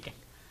 Oriya speaking.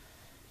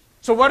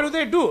 So what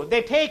do?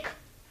 They take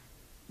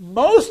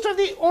most of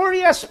the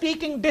Oriya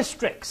speaking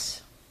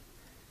districts,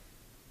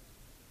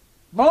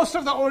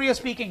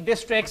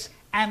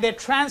 and they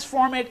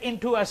transform it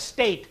into a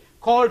state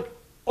called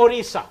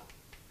Orissa,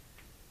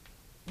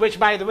 which,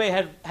 by the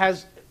way,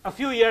 has a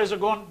few years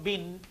ago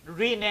been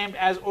renamed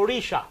as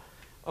Odisha.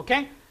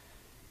 Okay?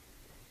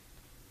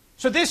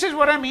 So this is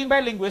what I mean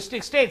by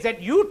linguistic states,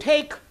 that you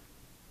take,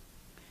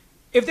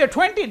 if there are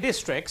 20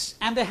 districts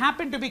and they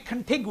happen to be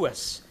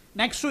contiguous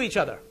next to each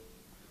other,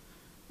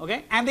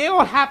 okay, and they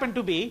all happen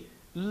to be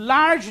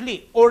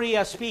largely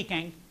Oriya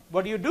speaking,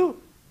 what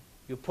do?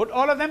 You put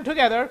all of them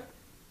together,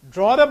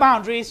 draw the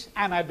boundaries,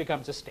 and that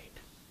becomes a state.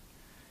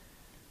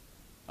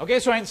 Okay,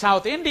 so in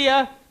South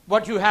India,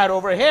 what you had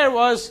over here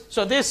was,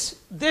 so this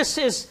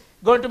is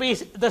going to be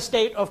the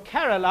state of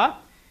Kerala.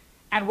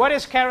 And what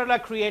is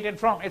Kerala created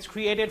from? It's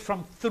created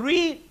from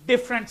 3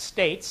 different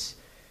states: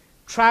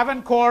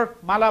 Travancore,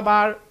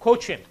 Malabar,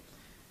 Cochin.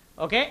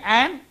 Okay,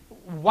 and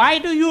why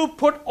do you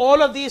put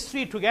all of these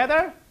 3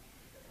 together?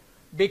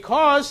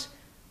 Because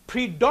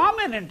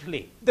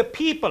predominantly the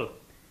people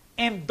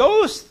in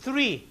those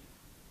 3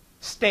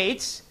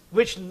 states,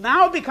 which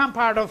now become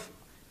part of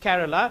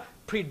Kerala,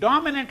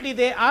 predominantly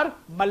they are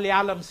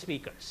Malayalam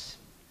speakers.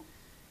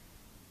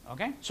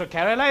 Okay, so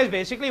Kerala is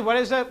basically, what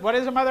is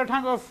the mother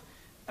tongue of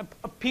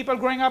people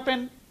growing up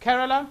in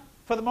Kerala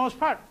for the most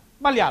part?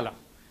 Malayalam.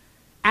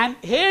 And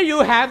here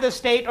you have the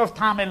state of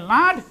Tamil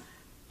Nadu,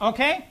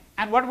 okay,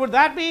 and what would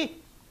that be?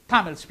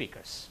 Tamil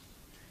speakers.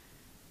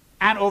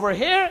 And over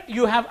here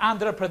you have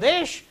Andhra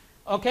Pradesh,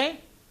 okay,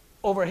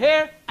 over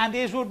here, and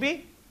these would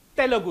be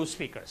Telugu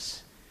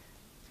speakers.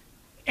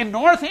 In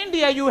North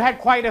India you had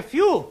quite a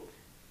few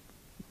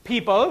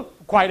people,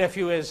 quite a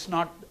few is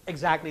not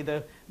exactly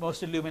the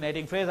most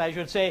illuminating phrase, I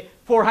should say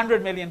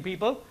 400 million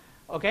people,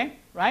 okay,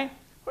 right,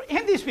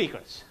 Hindi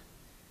speakers.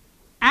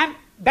 And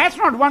that's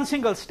not one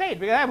single state,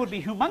 because that would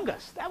be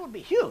humongous, that would be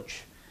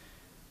huge.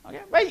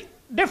 Okay, very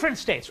different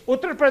states,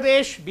 Uttar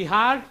Pradesh,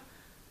 Bihar,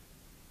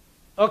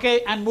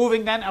 okay, and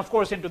moving then of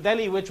course into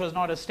Delhi, which was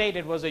not a state,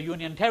 it was a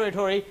union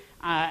territory,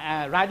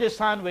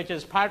 Rajasthan, which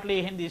is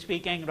partly Hindi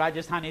speaking,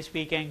 Rajasthani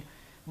speaking,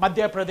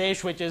 Madhya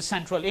Pradesh, which is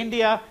central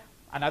India,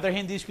 another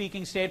Hindi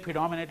speaking state,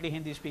 predominantly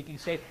Hindi speaking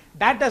state.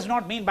 That does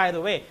not mean, by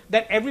the way,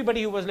 that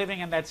everybody who was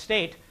living in that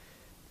state,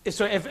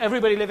 so if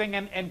everybody living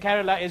in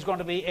Kerala is going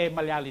to be a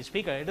Malayali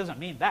speaker, it doesn't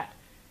mean that.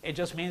 It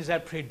just means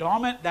that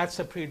that's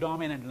a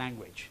predominant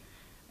language.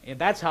 And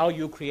that's how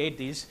you create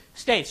these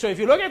states. So if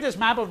you look at this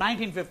map of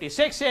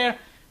 1956 here,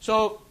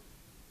 so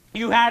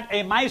you had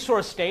a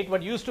Mysore state,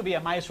 what used to be a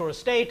Mysore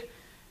state,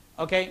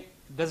 okay,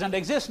 doesn't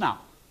exist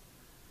now,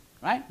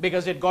 right?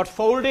 Because it got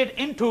folded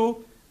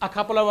into a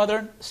couple of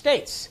other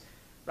states,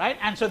 right?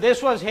 And so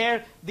this was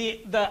here, the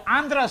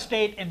Andhra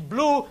state in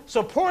blue,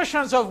 so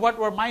portions of what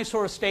were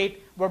Mysore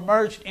state were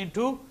merged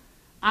into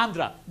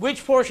Andhra.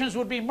 Which portions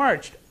would be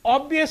merged?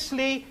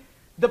 Obviously,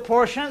 the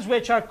portions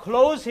which are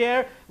close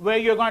here, where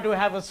you're going to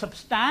have a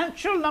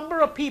substantial number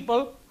of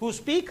people who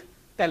speak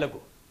Telugu.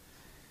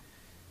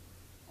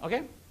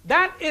 Okay?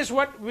 That is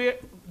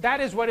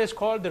what is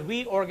called the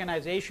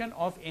reorganization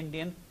of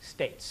Indian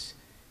states.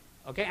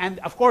 Okay? And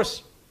of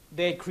course,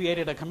 they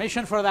created a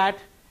commission for that,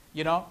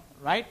 you know,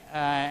 right?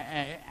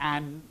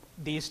 And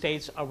these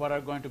states are what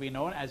are going to be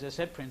known, as I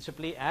said,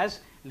 principally as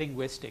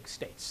linguistic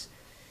states.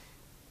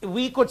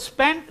 We could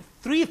spend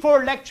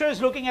 3-4 lectures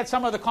looking at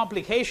some of the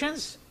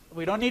complications.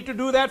 We don't need to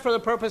do that for the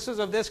purposes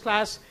of this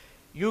class.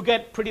 You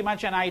get pretty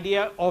much an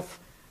idea of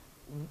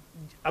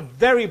a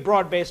very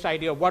broad-based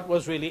idea of what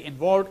was really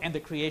involved in the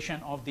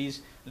creation of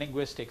these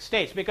linguistic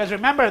states. Because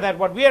remember that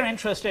what we are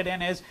interested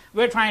in is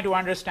we're trying to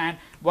understand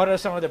what are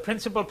some of the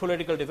principal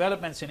political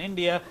developments in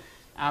India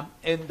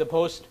in the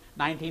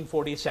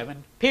post-1947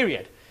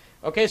 period.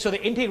 Okay, so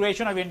the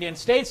integration of Indian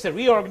states, the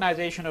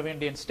reorganization of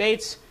Indian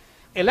states,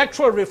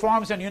 electoral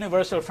reforms and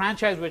universal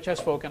franchise, which I've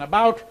spoken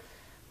about,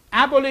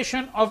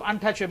 abolition of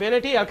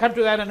untouchability. I'll come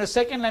to that in a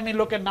second. Let me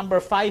look at number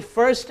 5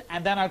 first,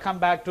 and then I'll come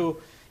back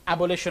to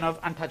abolition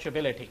of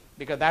untouchability,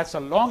 because that's a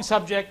long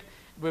subject.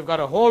 We've got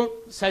a whole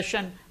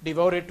session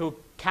devoted to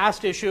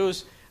caste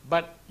issues,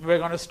 but we're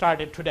going to start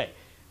it today.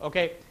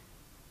 Okay,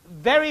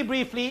 very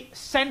briefly,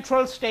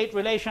 central state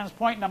relations,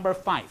 point number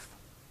 5.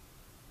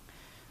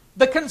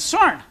 The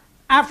concern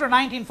after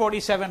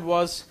 1947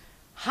 was,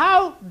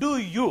 how do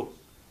you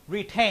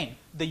retain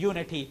the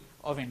unity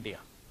of India?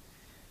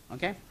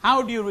 Okay,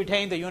 how do you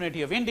retain the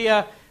unity of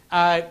India?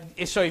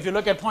 So if you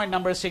look at point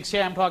number 6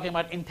 here, I'm talking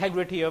about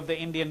integrity of the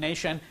Indian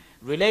nation.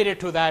 Related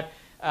to that,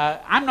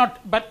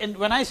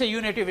 when I say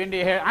unity of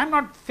India here, I'm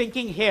not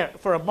thinking here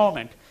for a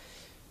moment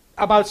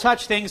about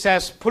such things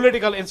as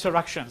political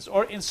insurrections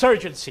or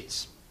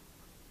insurgencies.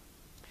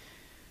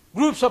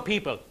 Groups of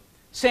people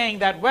saying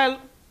that,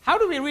 well, how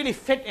do we really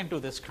fit into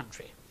this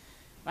country?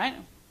 Right?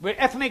 We're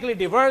ethnically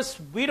diverse.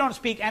 We don't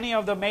speak any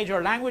of the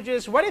major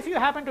languages. What if you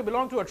happen to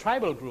belong to a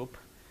tribal group?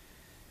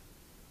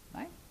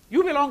 Right?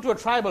 You belong to a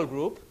tribal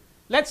group.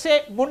 Let's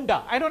say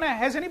Munda. I don't know,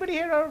 has anybody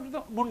here heard of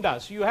the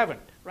Mundas? You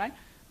haven't, right?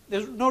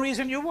 There's no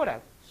reason you would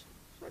have.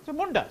 So it's the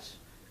Mundas.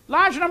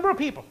 Large number of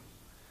people.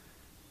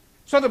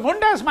 So the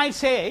Mundas might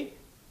say,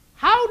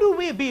 how do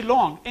we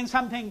belong in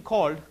something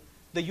called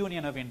the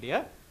Union of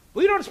India?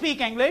 We don't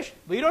speak English,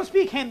 we don't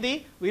speak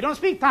Hindi, we don't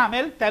speak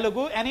Tamil,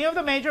 Telugu, any of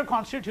the major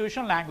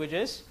constitutional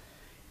languages.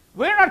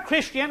 We're not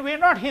Christian, we're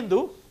not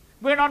Hindu,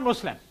 we're not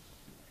Muslim.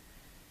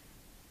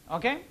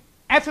 Okay?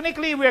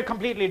 Ethnically, we're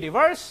completely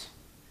diverse.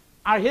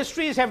 Our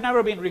histories have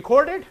never been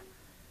recorded.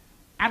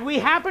 And we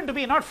happen to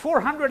be not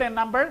 400 in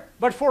number,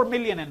 but 4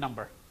 million in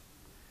number.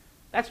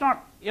 That's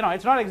not,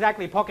 it's not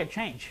exactly pocket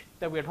change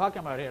that we're talking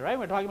about here, right?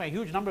 We're talking about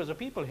huge numbers of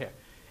people here.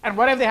 And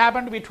what if they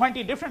happen to be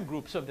 20 different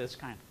groups of this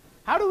kind?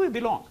 How do we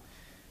belong?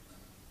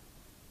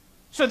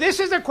 So this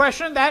is a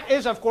question that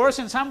is, of course,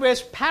 in some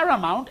ways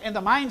paramount in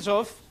the minds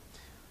of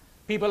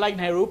people like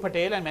Nehru,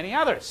 Patel, and many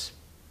others.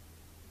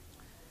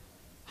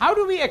 How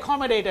do we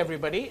accommodate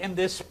everybody in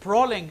this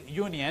sprawling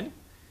union?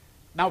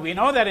 Now, we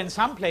know that in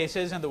some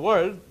places in the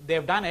world,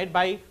 they've done it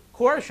by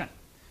coercion.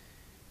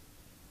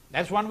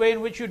 That's one way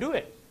in which you do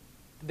it.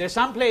 There's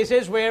some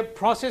places where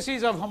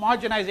processes of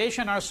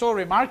homogenization are so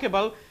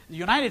remarkable, the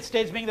United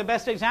States being the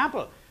best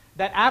example,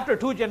 that after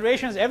 2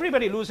 generations,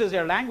 everybody loses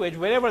their language,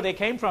 wherever they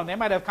came from. They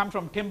might have come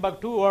from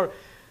Timbuktu or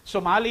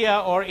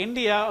Somalia or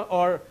India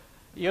or,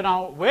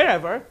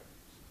 wherever.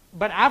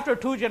 but after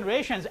 2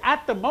 generations,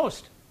 at the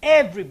most,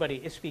 everybody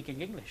is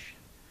speaking English.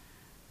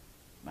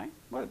 Right?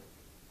 Well,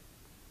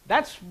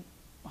 that's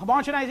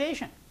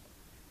homogenization.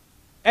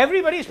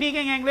 Everybody's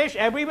speaking English,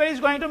 everybody's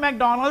going to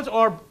McDonald's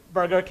or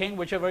Burger King,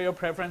 whichever your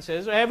preference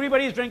is.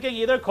 Everybody's drinking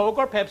either Coke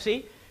or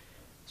Pepsi,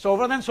 so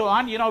forth and so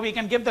on. You know, we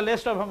can give the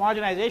list of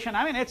homogenization.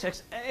 I mean,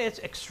 it's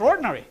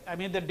extraordinary. I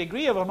mean, the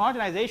degree of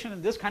homogenization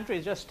in this country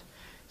is just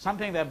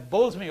something that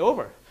bowls me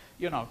over,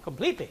 you know,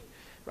 completely,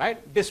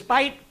 right?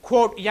 Despite,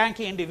 quote,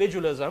 Yankee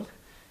individualism,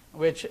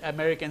 which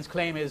Americans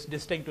claim is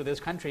distinct to this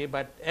country,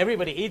 but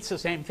everybody eats the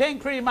same thing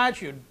pretty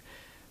much.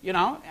 You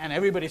know, and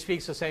everybody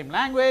speaks the same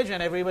language,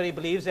 and everybody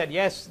believes that,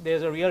 yes,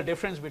 there's a real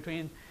difference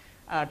between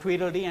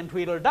Tweedledee and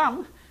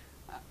Tweedledum,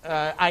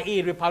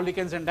 i.e.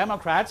 Republicans and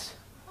Democrats,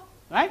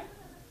 right?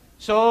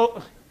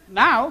 So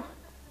now,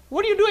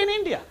 what do you do in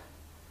India?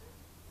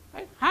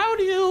 Right? How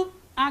do you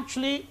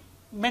actually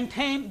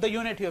maintain the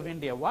unity of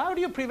India? How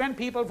do you prevent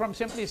people from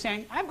simply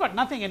saying, I've got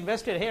nothing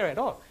invested here at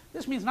all.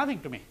 This means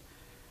nothing to me.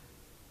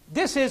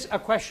 This is a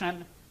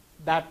question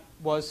that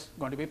was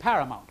going to be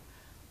paramount.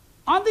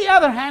 On the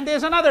other hand,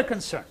 there's another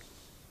concern.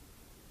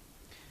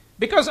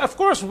 Because, of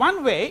course,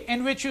 one way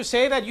in which you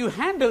say that you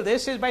handle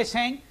this is by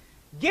saying,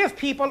 give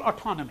people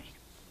autonomy.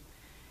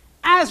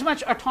 As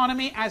much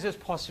autonomy as is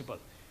possible.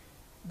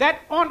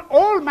 That on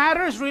all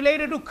matters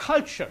related to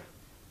culture,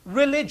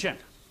 religion,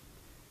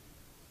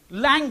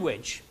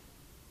 language,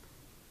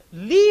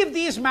 leave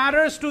these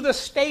matters to the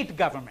state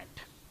government.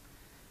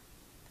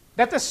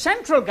 That the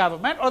central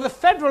government or the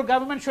federal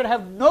government should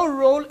have no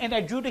role in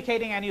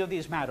adjudicating any of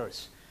these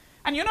matters.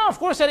 And you know, of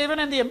course, that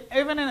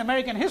even in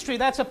American history,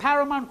 that's a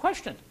paramount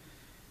question.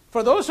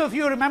 For those of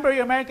you who remember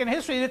your American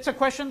history, it's a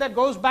question that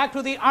goes back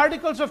to the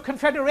Articles of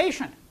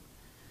Confederation.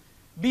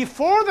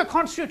 Before the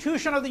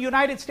Constitution of the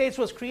United States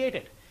was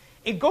created.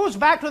 It goes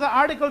back to the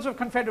Articles of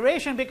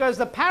Confederation because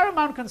the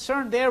paramount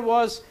concern there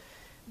was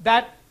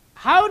that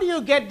how do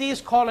you get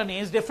these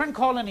colonies, different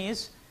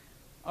colonies,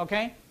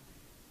 okay,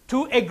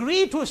 to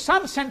agree to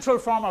some central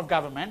form of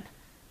government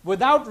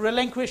without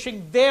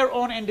relinquishing their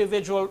own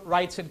individual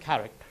rights and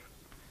character.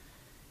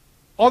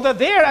 Although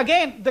there,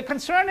 again, the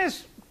concern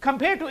is,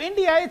 compared to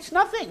India, it's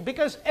nothing,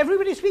 because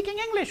everybody's speaking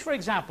English, for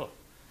example.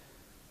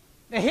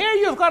 Here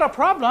you've got a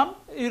problem.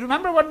 You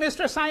remember what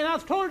Mr.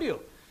 Sainath told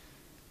you.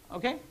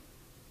 Okay?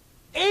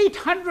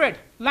 800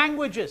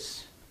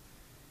 languages.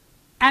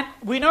 And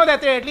we know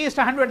that there are at least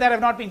 100 that have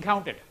not been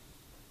counted.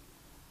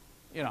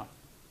 You know.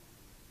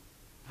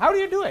 How do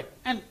you do it?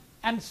 And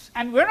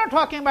we're not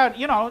talking about,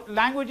 you know,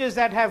 languages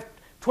that have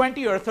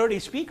 20 or 30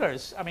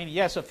 speakers. I mean,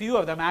 yes, a few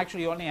of them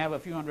actually only have a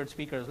few hundred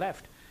speakers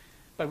left.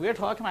 But we're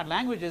talking about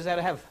languages that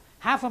have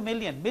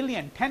 500,000,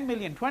 million, 10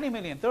 million, 20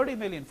 million, 30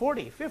 million,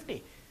 40,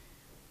 50,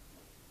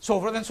 so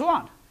forth and so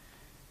on.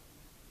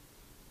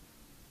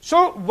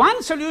 So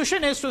one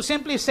solution is to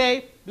simply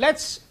say,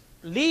 let's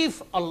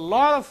leave a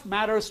lot of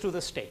matters to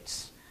the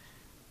states.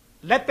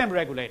 Let them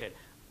regulate it.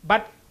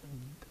 But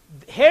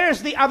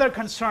here's the other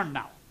concern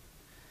now.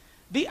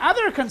 The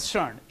other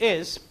concern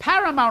is,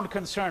 paramount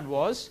concern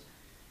was,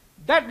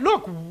 that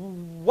look,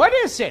 what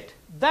is it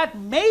that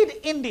made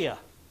India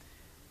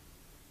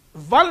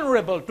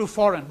vulnerable to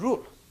foreign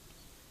rule?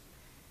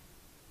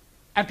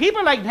 And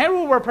people like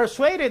Nehru were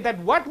persuaded that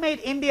what made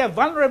India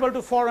vulnerable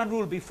to foreign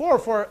rule before,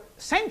 for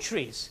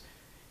centuries,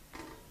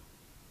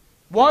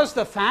 was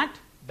the fact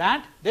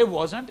that there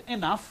wasn't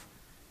enough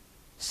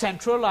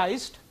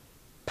centralized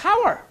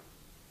power.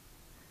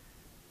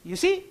 You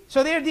see?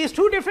 So there are these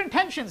two different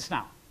tensions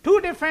now,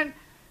 two different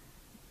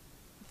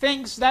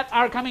things that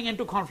are coming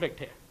into conflict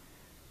here.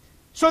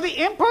 So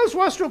the impulse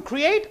was to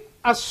create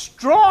a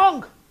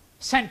strong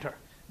center,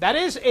 that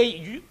is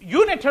a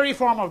unitary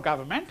form of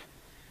government,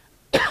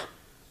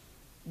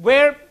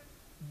 where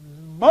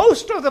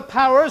most of the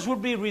powers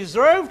would be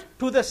reserved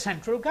to the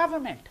central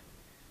government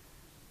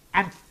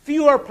and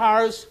fewer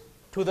powers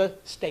to the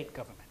state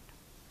government.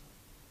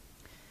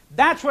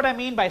 That's what I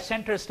mean by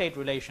center-state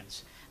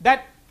relations.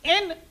 That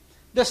in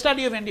the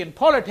study of Indian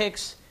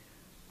politics,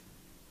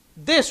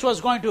 this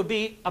was going to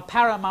be a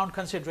paramount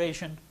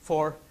consideration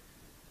for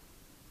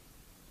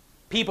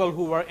people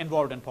who were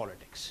involved in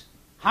politics.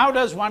 How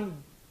does one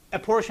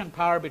apportion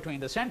power between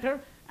the center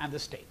and the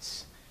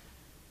states?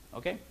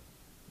 Okay?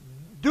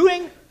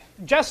 Doing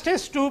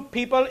justice to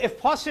people if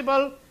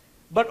possible,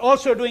 but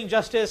also doing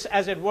justice,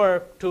 as it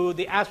were, to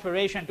the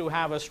aspiration to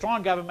have a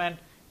strong government,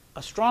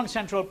 a strong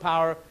central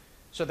power,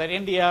 so that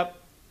India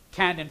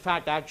can, in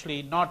fact,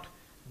 actually not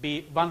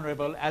be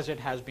vulnerable as it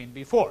has been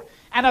before.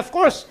 And of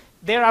course,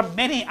 there are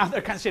many other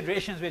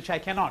considerations which I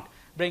cannot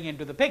bring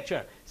into the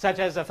picture, such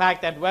as the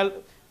fact that, well,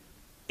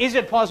 is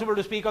it possible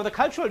to speak of the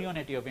cultural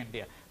unity of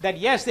India? That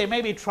yes, there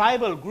may be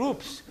tribal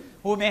groups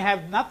who may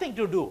have nothing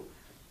to do,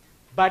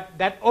 but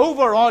that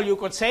overall you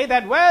could say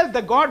that, well,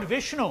 the god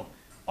Vishnu,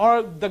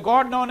 or the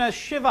god known as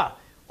Shiva,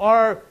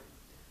 or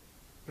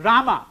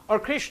Rama, or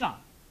Krishna,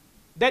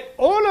 that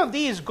all of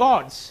these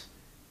gods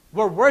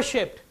were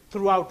worshipped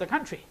throughout the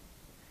country.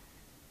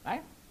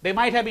 Right? They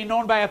might have been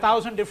known by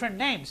 1,000 different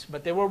names,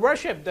 but they were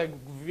worshipped. The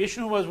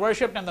Vishnu was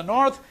worshipped in the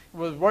north,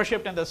 was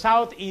worshipped in the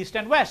south, east,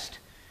 and west,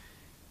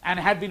 and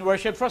had been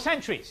worshipped for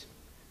centuries.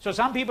 So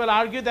some people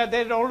argue that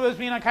there had always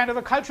been a kind of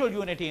a cultural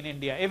unity in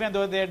India, even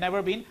though there had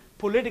never been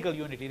political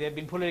unity. There had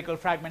been political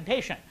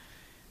fragmentation.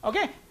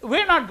 Okay?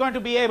 We're not going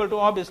to be able to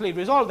obviously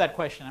resolve that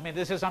question. I mean,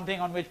 this is something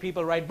on which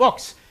people write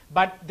books,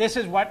 but this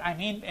is what I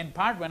mean in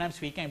part when I'm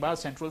speaking about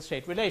central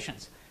state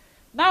relations.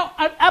 Now,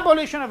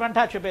 abolition of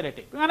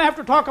untouchability. We're going to have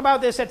to talk about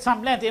this at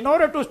some length. In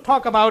order to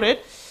talk about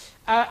it,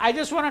 I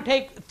just want to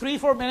take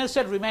 3-4 minutes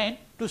that remain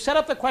to set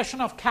up the question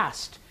of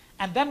caste,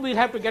 and then we'll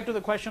have to get to the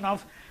question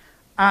of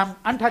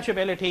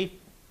untouchability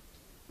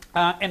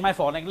in my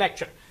following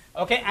lecture.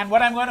 Okay, and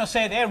what I'm going to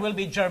say there will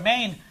be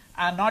germane,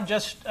 not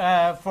just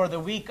for the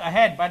week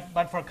ahead,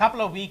 but for a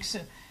couple of weeks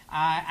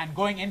and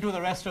going into the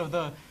rest of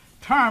the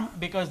term,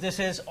 because this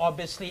is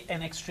obviously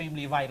an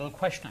extremely vital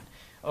question.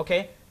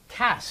 Okay,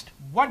 caste.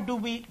 What do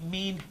we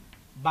mean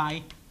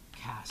by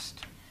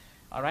caste?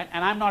 All right,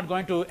 and I'm not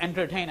going to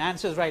entertain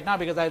answers right now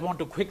because I want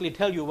to quickly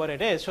tell you what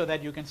it is so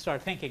that you can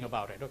start thinking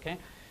about it. Okay.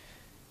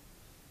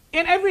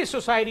 In every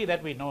society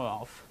that we know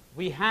of,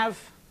 we have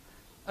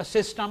a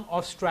system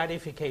of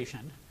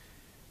stratification,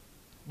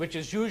 which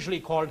is usually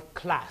called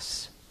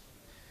class.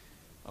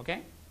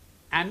 Okay?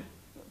 And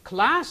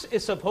class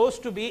is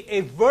supposed to be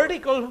a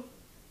vertical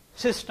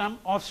system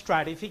of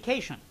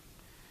stratification.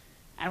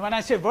 And when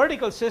I say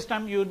vertical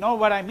system, you know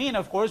what I mean,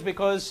 of course,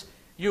 because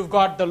you've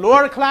got the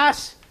lower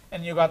class,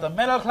 and you've got the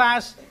middle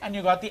class, and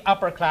you've got the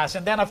upper class.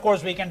 And then, of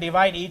course, we can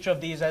divide each of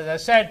these, as I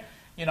said,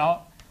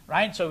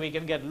 right? So we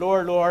can get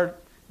lower, lower,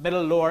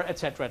 middle, lower,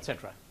 etc.,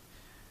 etc.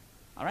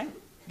 All right?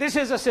 This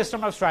is a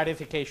system of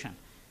stratification.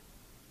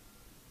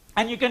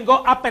 And you can go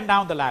up and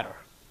down the ladder.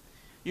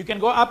 You can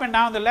go up and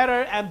down the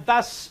ladder, and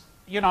thus,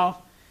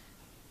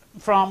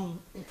 from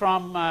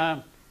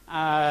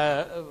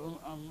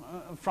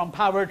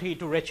poverty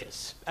to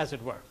riches, as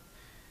it were.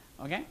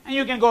 Okay? And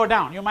you can go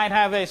down. You might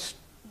have a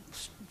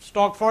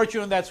stock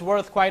fortune that's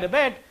worth quite a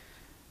bit.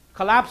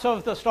 Collapse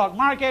of the stock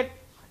market,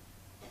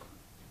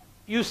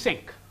 you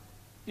sink.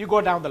 You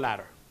go down the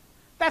ladder.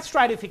 That's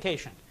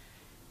stratification.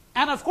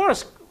 And of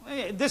course,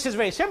 this is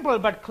very simple,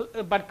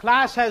 but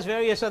class has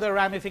various other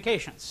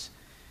ramifications.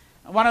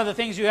 One of the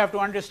things you have to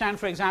understand,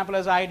 for example,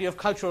 is the idea of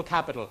cultural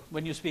capital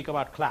when you speak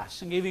about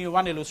class. I'm giving you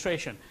one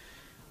illustration.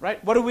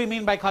 Right? What do we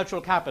mean by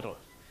cultural capital?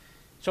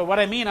 So what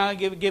I mean, I'll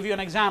give you an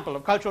example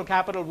of cultural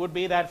capital would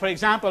be that, for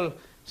example,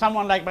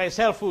 someone like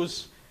myself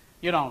who's,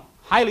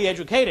 highly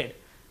educated,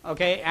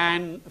 okay,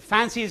 and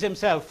fancies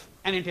himself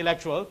an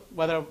intellectual,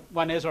 whether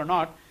one is or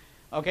not,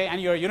 okay,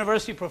 and you're a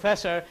university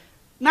professor.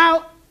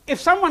 Now, if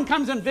someone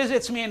comes and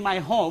visits me in my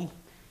home,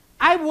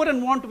 I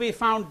wouldn't want to be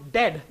found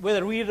dead with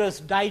a Reader's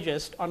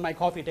Digest on my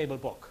coffee table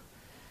book.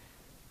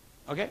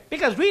 Okay?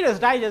 Because Reader's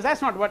Digest,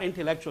 that's not what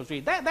intellectuals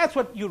read. That's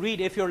what you read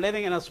if you're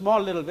living in a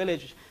small little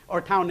village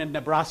or town in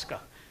Nebraska,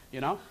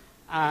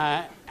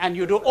 and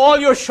you do all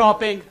your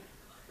shopping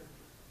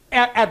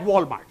at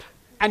Walmart,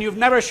 and you've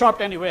never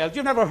shopped anywhere else.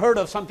 You've never heard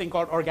of something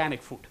called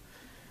organic food.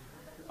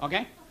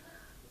 Okay?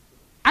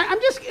 I'm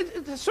just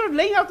sort of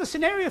laying out the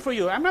scenario for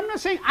you. I'm not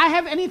saying I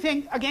have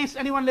anything against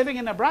anyone living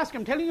in Nebraska.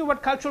 I'm telling you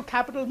what cultural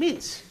capital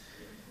means.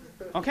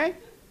 Okay?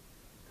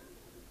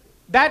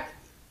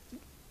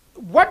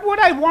 What would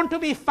I want to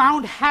be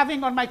found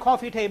having on my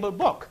coffee table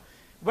book?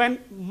 When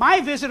my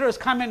visitors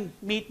come and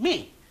meet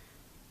me,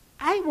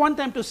 I want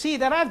them to see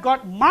that I've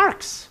got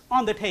Marx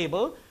on the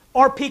table,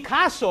 or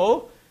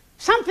Picasso,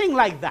 something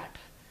like that.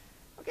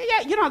 Okay,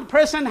 yeah, the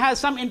person has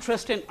some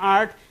interest in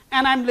art,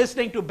 and I'm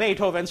listening to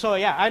Beethoven. So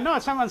yeah, I know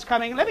someone's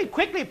coming. Let me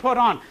quickly put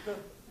on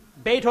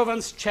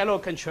Beethoven's cello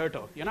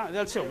concerto.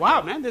 They'll say,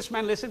 wow, man, this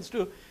man listens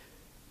to...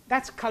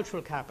 That's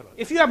cultural capital.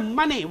 If you have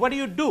money, what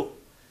do?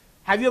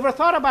 Have you ever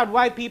thought about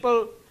why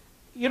people,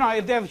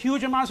 if they have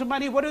huge amounts of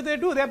money, what do?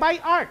 They buy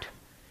art.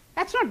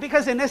 That's not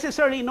because they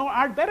necessarily know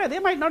art better. They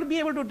might not be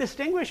able to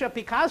distinguish a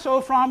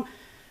Picasso from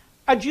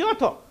a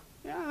Giotto.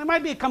 They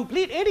might be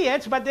complete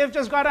idiots, but they've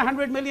just got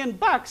 $100 million.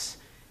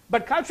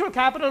 But cultural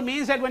capital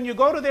means that when you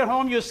go to their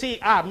home, you see,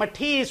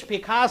 Matisse,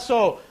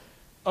 Picasso,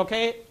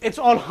 okay, it's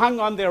all hung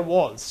on their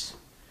walls.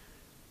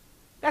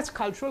 That's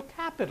cultural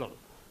capital.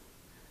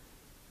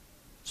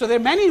 So there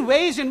are many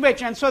ways in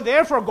which, and so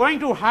therefore going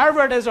to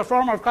Harvard is a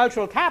form of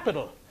cultural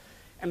capital.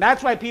 And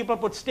that's why people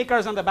put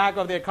stickers on the back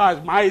of their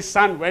cars, my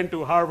son went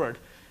to Harvard,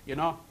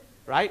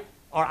 right?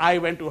 Or I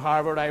went to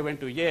Harvard, I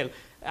went to Yale.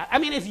 I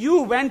mean, if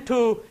you went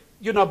to,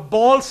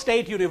 Ball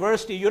State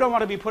University, you don't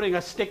want to be putting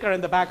a sticker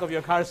in the back of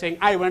your car saying,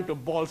 I went to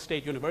Ball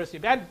State University,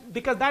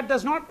 because that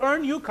does not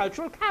earn you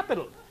cultural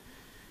capital.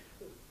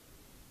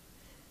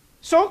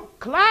 So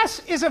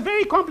class is a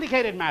very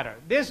complicated matter.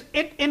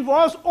 It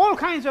involves all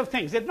kinds of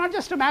things. It's not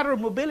just a matter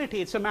of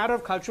mobility. It's a matter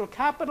of cultural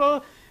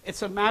capital.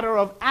 It's a matter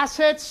of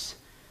assets,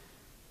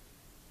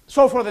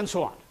 so forth and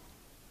so on.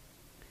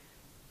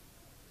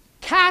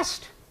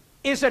 Caste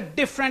is a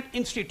different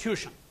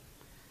institution.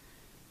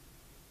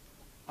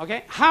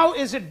 Okay? How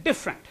is it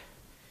different?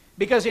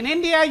 Because in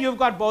India, you've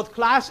got both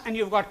class and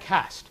you've got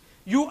caste.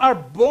 You are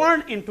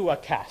born into a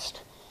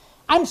caste.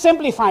 I'm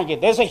simplifying it.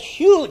 There's a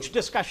huge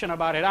discussion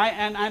about it.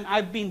 And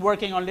I've been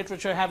working on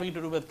literature having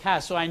to do with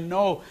caste, so I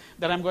know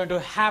that I'm going to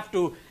have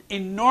to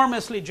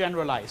enormously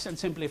generalize and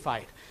simplify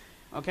it.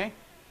 Okay?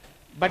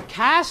 But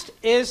caste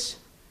is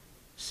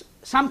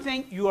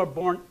something you are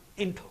born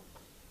into.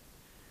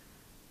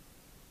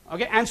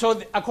 Okay? And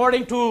so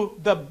according to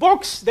the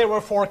books, there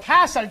were 4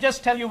 castes. I'll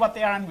just tell you what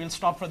they are and we'll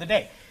stop for the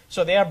day.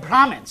 So they are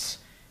Brahmins.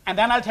 And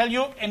then I'll tell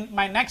you in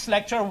my next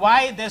lecture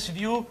why this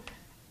view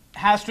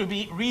has to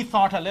be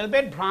rethought a little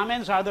bit.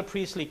 Brahmins are the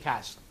priestly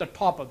caste, the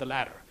top of the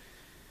ladder.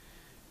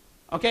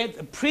 Okay,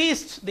 the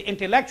priests, the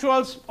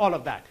intellectuals, all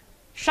of that.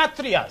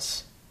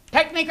 Kshatriyas,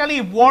 technically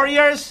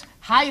warriors,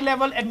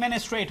 high-level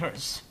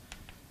administrators.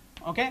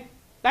 Okay,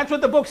 that's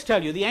what the books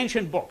tell you, the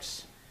ancient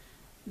books.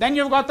 Then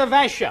you've got the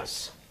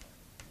Vaishyas.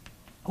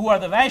 Who are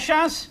the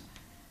Vaishyas?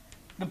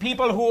 The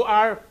people who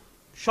are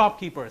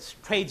shopkeepers,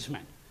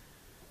 tradesmen.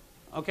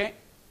 Okay,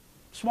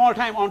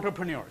 small-time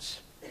entrepreneurs.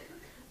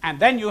 And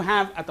then you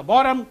have, at the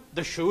bottom,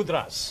 the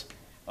Shudras.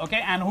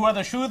 Okay, and who are the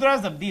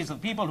Shudras? These are the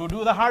people who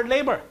do the hard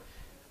labor.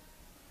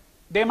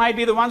 They might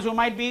be the ones who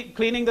might be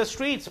cleaning the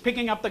streets,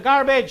 picking up the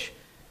garbage.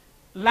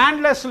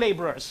 Landless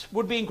laborers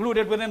would be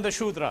included within the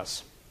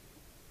Shudras.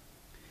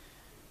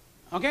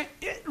 Okay,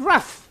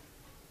 rough.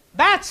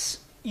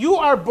 You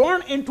are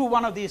born into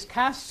one of these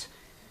castes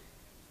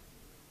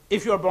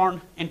if you are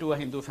born into a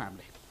Hindu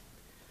family.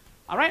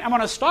 All right, I'm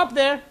going to stop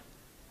there.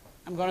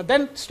 I'm going to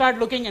then start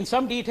looking in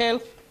some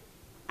detail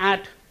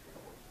at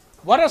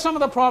what are some of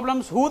the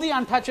problems, who the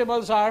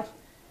untouchables are,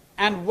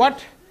 and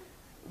what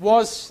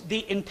was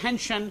the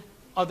intention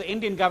of the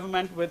Indian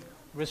government with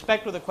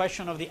respect to the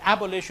question of the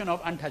abolition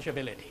of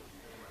untouchability.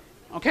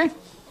 Okay?